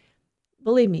marriage.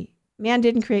 Believe me, Man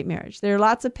didn't create marriage. There are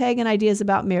lots of pagan ideas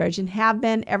about marriage and have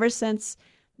been ever since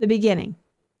the beginning.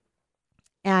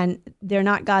 And they're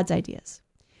not God's ideas.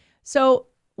 So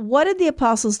what did the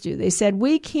apostles do? They said,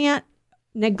 we can't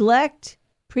neglect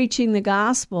preaching the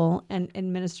gospel and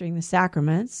administering the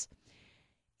sacraments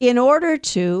in order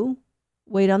to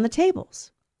wait on the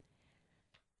tables.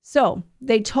 So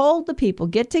they told the people,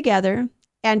 get together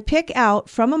and pick out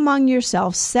from among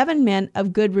yourselves 7 men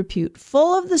of good repute,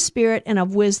 full of the Spirit and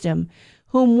of wisdom,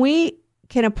 whom we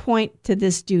can appoint to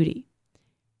this duty.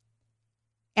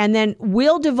 And then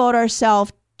we'll devote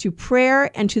ourselves to prayer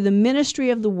and to the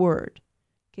ministry of the word.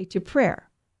 Okay, to prayer,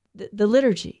 the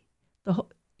liturgy.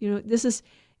 This is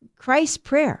Christ's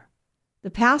prayer, the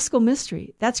Paschal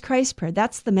mystery. That's Christ's prayer.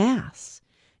 That's the Mass.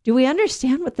 Do we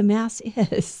understand what the Mass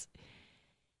is?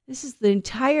 This is the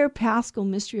entire Paschal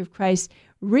mystery of Christ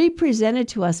represented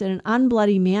to us in an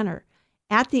unbloody manner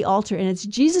at the altar. And it's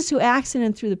Jesus who acts in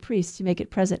and through the priest to make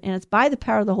it present. And it's by the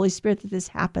power of the Holy Spirit that this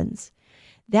happens.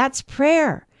 That's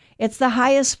prayer. It's the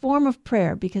highest form of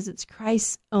prayer because it's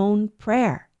Christ's own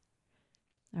prayer.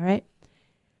 All right?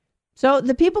 So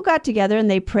the people got together and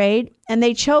they prayed, and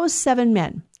they chose 7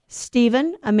 men.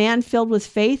 Stephen, a man filled with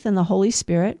faith and the Holy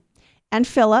Spirit, and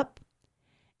Philip,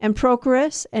 and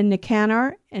Prochorus, and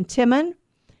Nicanor, and Timon,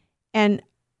 and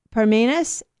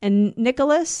Parmenas, and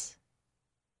Nicholas,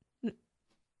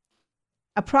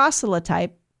 a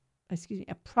proselyte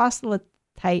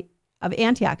of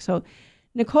Antioch. So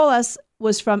Nicholas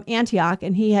was from Antioch,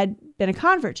 and he had been a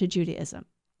convert to Judaism.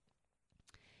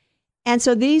 And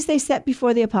so these they set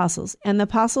before the apostles, and the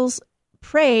apostles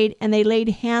prayed, and they laid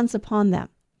hands upon them.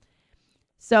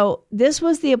 So this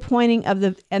was the appointing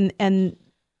of and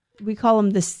we call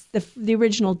them the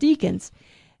original deacons,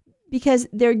 because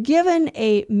they're given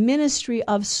a ministry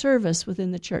of service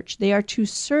within the church. They are to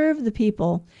serve the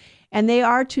people, and they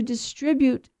are to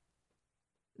distribute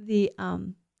the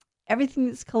everything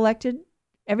that's collected,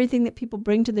 everything that people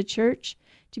bring to the church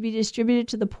to be distributed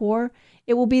to the poor.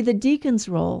 It will be the deacon's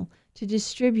role to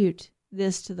distribute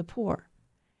this to the poor.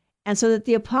 And so that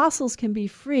the apostles can be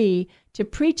free to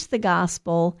preach the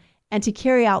gospel and to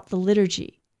carry out the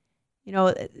liturgy. In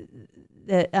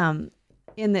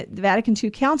the Vatican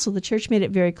II Council, the church made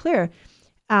it very clear.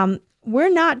 We're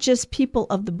not just people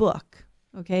of the book,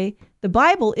 okay? The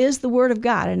Bible is the Word of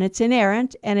God, and it's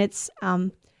inerrant, and it's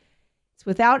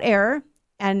without error,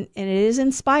 and it is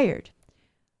inspired.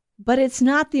 But it's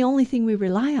not the only thing we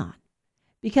rely on,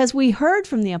 because we heard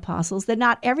from the apostles that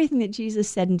not everything that Jesus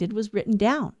said and did was written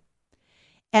down.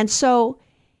 And so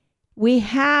we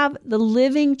have the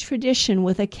living tradition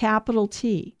with a capital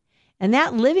T. And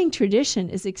that living tradition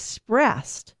is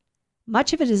expressed,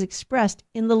 much of it is expressed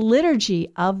in the liturgy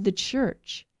of the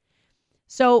church.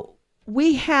 So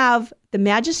we have the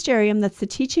magisterium, that's the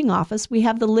teaching office, we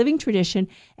have the living tradition,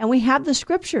 and we have the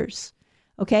scriptures,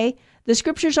 okay? The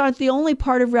scriptures aren't the only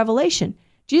part of Revelation.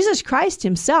 Jesus Christ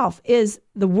himself is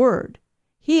the Word.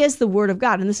 He is the Word of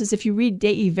God. And this is if you read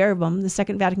Dei Verbum, the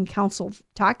Second Vatican Council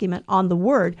document on the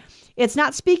Word. It's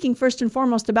not speaking first and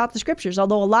foremost about the Scriptures,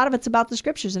 although a lot of it's about the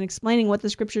Scriptures and explaining what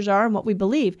the Scriptures are and what we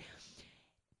believe.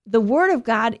 The Word of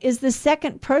God is the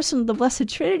second person of the Blessed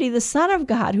Trinity, the Son of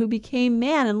God, who became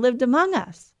man and lived among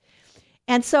us.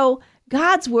 And so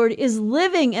God's Word is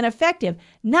living and effective,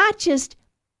 not just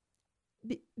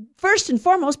first and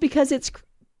foremost because it's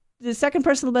the second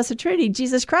person of the Blessed Trinity,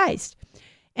 Jesus Christ.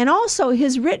 And also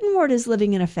his written word is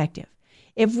living and effective.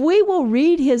 If we will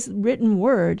read his written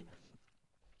word,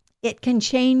 it can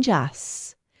change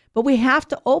us. But we have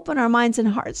to open our minds and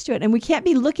hearts to it. And we can't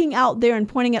be looking out there and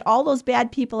pointing at all those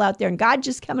bad people out there and God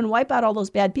just come and wipe out all those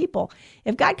bad people.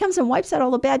 If God comes and wipes out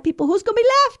all the bad people, who's going to be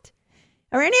left?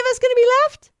 Are any of us going to be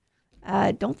left?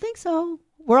 I don't think so.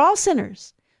 We're all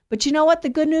sinners. But you know what the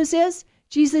good news is?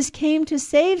 Jesus came to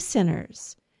save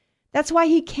sinners. That's why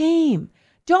he came.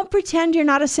 Don't pretend you're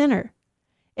not a sinner.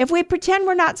 If we pretend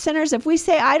we're not sinners, if we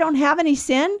say, I don't have any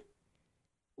sin,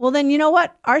 well, then you know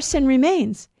what? Our sin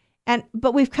remains.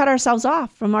 But we've cut ourselves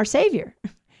off from our Savior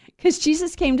because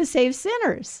Jesus came to save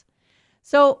sinners.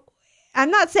 So I'm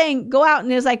not saying go out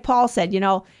and it's like Paul said,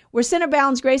 where sin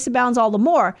abounds, grace abounds all the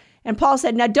more. And Paul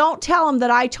said, now don't tell them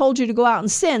that I told you to go out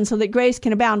and sin so that grace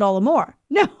can abound all the more.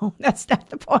 No, that's not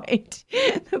the point.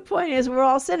 The point is we're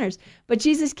all sinners. But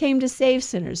Jesus came to save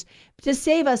sinners, to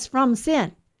save us from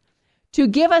sin, to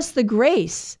give us the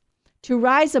grace to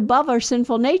rise above our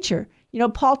sinful nature.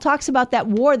 Paul talks about that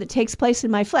war that takes place in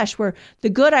my flesh, where the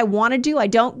good I want to do, I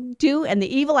don't do, and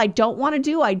the evil I don't want to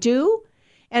do, I do.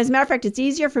 And as a matter of fact, it's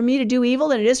easier for me to do evil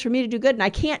than it is for me to do good. And I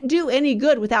can't do any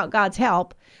good without God's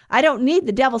help. I don't need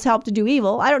the devil's help to do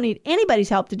evil. I don't need anybody's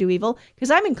help to do evil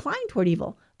because I'm inclined toward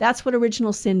evil. That's what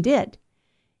original sin did.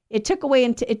 It took away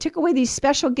these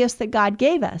special gifts that God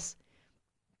gave us.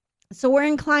 So we're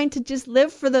inclined to just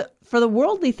live for the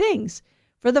worldly things,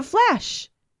 for the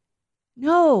flesh.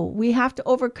 No, we have to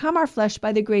overcome our flesh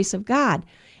by the grace of God.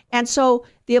 And so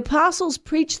the apostles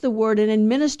preach the word and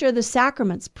administer the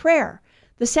sacraments, prayer,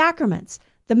 the sacraments,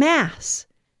 the Mass,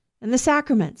 and the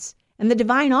sacraments, and the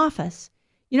divine office.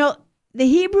 You know, the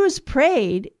Hebrews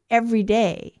prayed every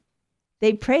day.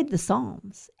 They prayed the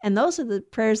Psalms, and those are the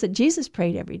prayers that Jesus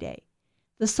prayed every day,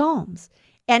 the Psalms.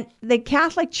 And the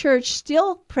Catholic Church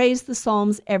still prays the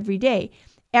Psalms every day.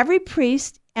 Every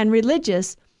priest and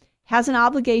religious has an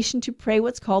obligation to pray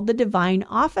what's called the divine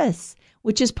office,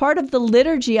 which is part of the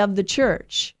liturgy of the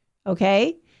church,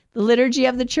 okay? The liturgy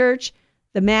of the church,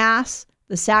 the Mass,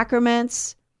 the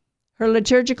sacraments, her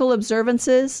liturgical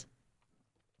observances,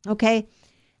 okay?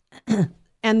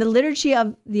 And the liturgy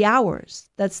of the hours,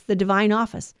 that's the divine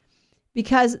office.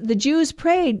 Because the Jews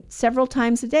prayed several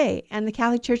times a day, and the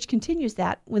Catholic Church continues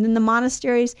that. Within the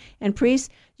monasteries and priests,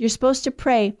 you're supposed to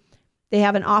pray. They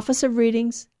have an office of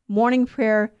readings, morning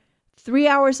prayer, 3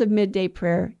 hours of midday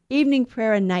prayer, evening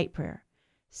prayer, and night prayer.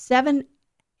 7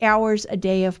 hours a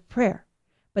day of prayer.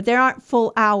 But there aren't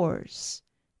full hours.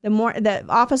 The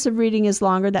office of reading is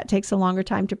longer. That takes a longer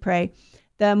time to pray.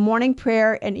 The morning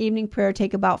prayer and evening prayer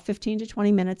take about 15 to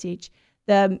 20 minutes each.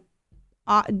 The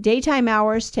daytime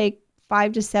hours take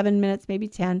 5 to 7 minutes, maybe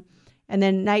 10. And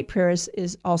then night prayer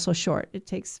is also short. It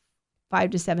takes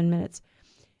 5 to 7 minutes.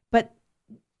 But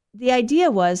the idea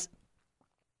was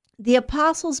the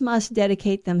apostles must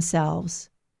dedicate themselves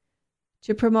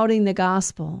to promoting the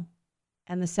gospel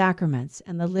and the sacraments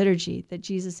and the liturgy that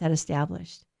Jesus had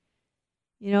established.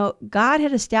 You know, God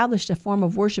had established a form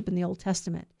of worship in the Old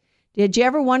Testament. Did you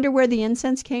ever wonder where the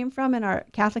incense came from in our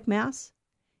Catholic Mass?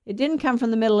 It didn't come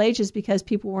from the Middle Ages because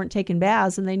people weren't taking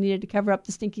baths and they needed to cover up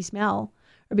the stinky smell,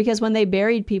 or because when they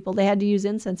buried people, they had to use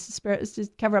incense to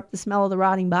cover up the smell of the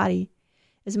rotting body.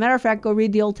 As a matter of fact, go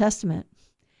read the Old Testament.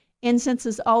 Incense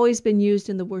has always been used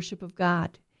in the worship of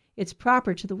God. It's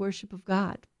proper to the worship of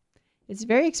God. It's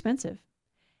very expensive,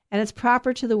 and it's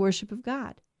proper to the worship of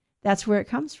God. That's where it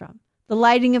comes from. The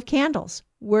lighting of candles,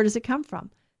 where does it come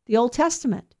from? The Old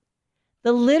Testament.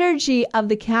 The liturgy of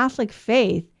the Catholic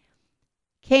faith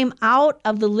came out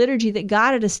of the liturgy that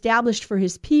God had established for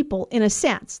his people in a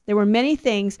sense. There were many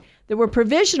things that were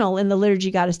provisional in the liturgy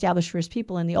God established for his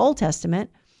people in the Old Testament,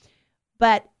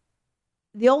 but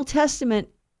the Old Testament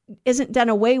isn't done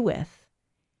away with.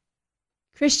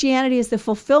 Christianity is the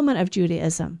fulfillment of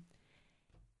Judaism,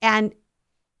 and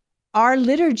our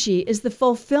liturgy is the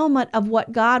fulfillment of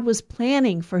what God was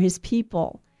planning for his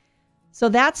people. So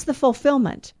that's the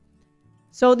fulfillment.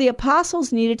 So the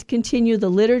apostles needed to continue the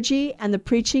liturgy and the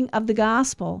preaching of the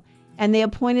gospel, and they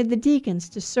appointed the deacons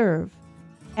to serve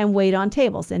and wait on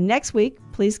tables. And next week,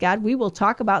 please God, we will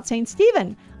talk about St.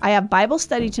 Stephen. I have Bible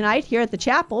study tonight here at the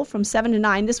chapel from 7 to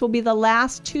 9. This will be the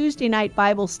last Tuesday night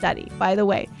Bible study, by the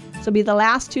way. This will be the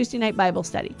last Tuesday night Bible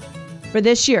study for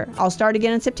this year. I'll start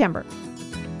again in September.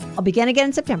 I'll begin again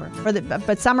in September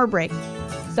but summer break.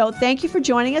 So thank you for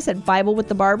joining us at Bible with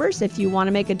the Barbers. If you want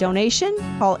to make a donation,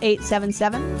 call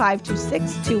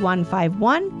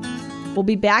 877-526-2151. We'll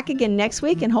be back again next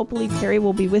week, and hopefully Terry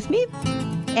will be with me.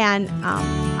 And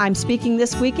I'm speaking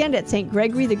this weekend at St.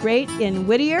 Gregory the Great in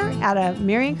Whittier at a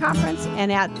Marian conference,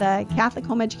 and at the Catholic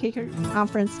Home Educator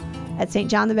Conference at St.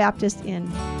 John the Baptist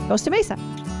in Costa Mesa.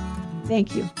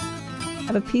 Thank you.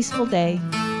 Have a peaceful day.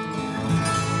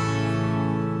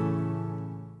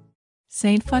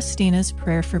 St. Faustina's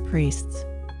Prayer for Priests.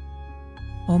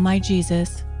 O my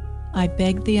Jesus, I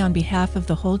beg thee on behalf of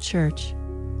the whole Church,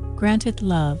 grant it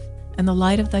love and the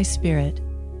light of thy Spirit,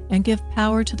 and give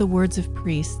power to the words of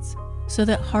priests, so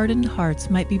that hardened hearts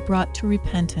might be brought to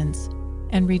repentance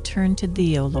and return to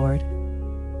thee, O Lord.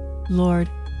 Lord,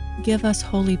 give us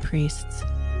holy priests.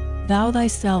 Thou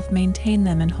thyself maintain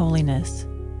them in holiness.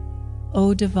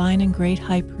 O divine and great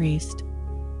High Priest,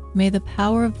 may the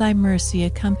power of thy mercy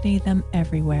accompany them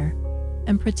everywhere,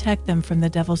 and protect them from the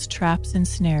devil's traps and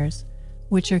snares,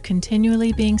 which are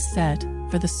continually being set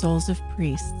for the souls of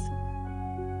priests.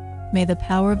 May the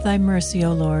power of thy mercy,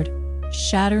 O Lord,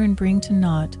 shatter and bring to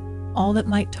naught all that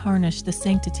might tarnish the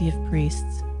sanctity of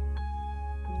priests.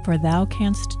 For thou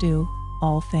canst do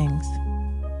all things.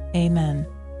 Amen.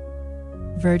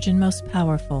 Virgin most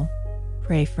powerful,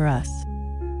 pray for us.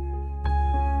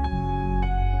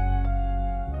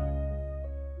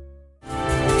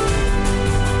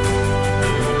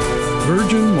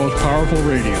 Virgin Most Powerful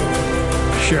Radio,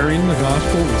 sharing the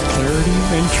gospel with clarity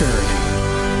and charity.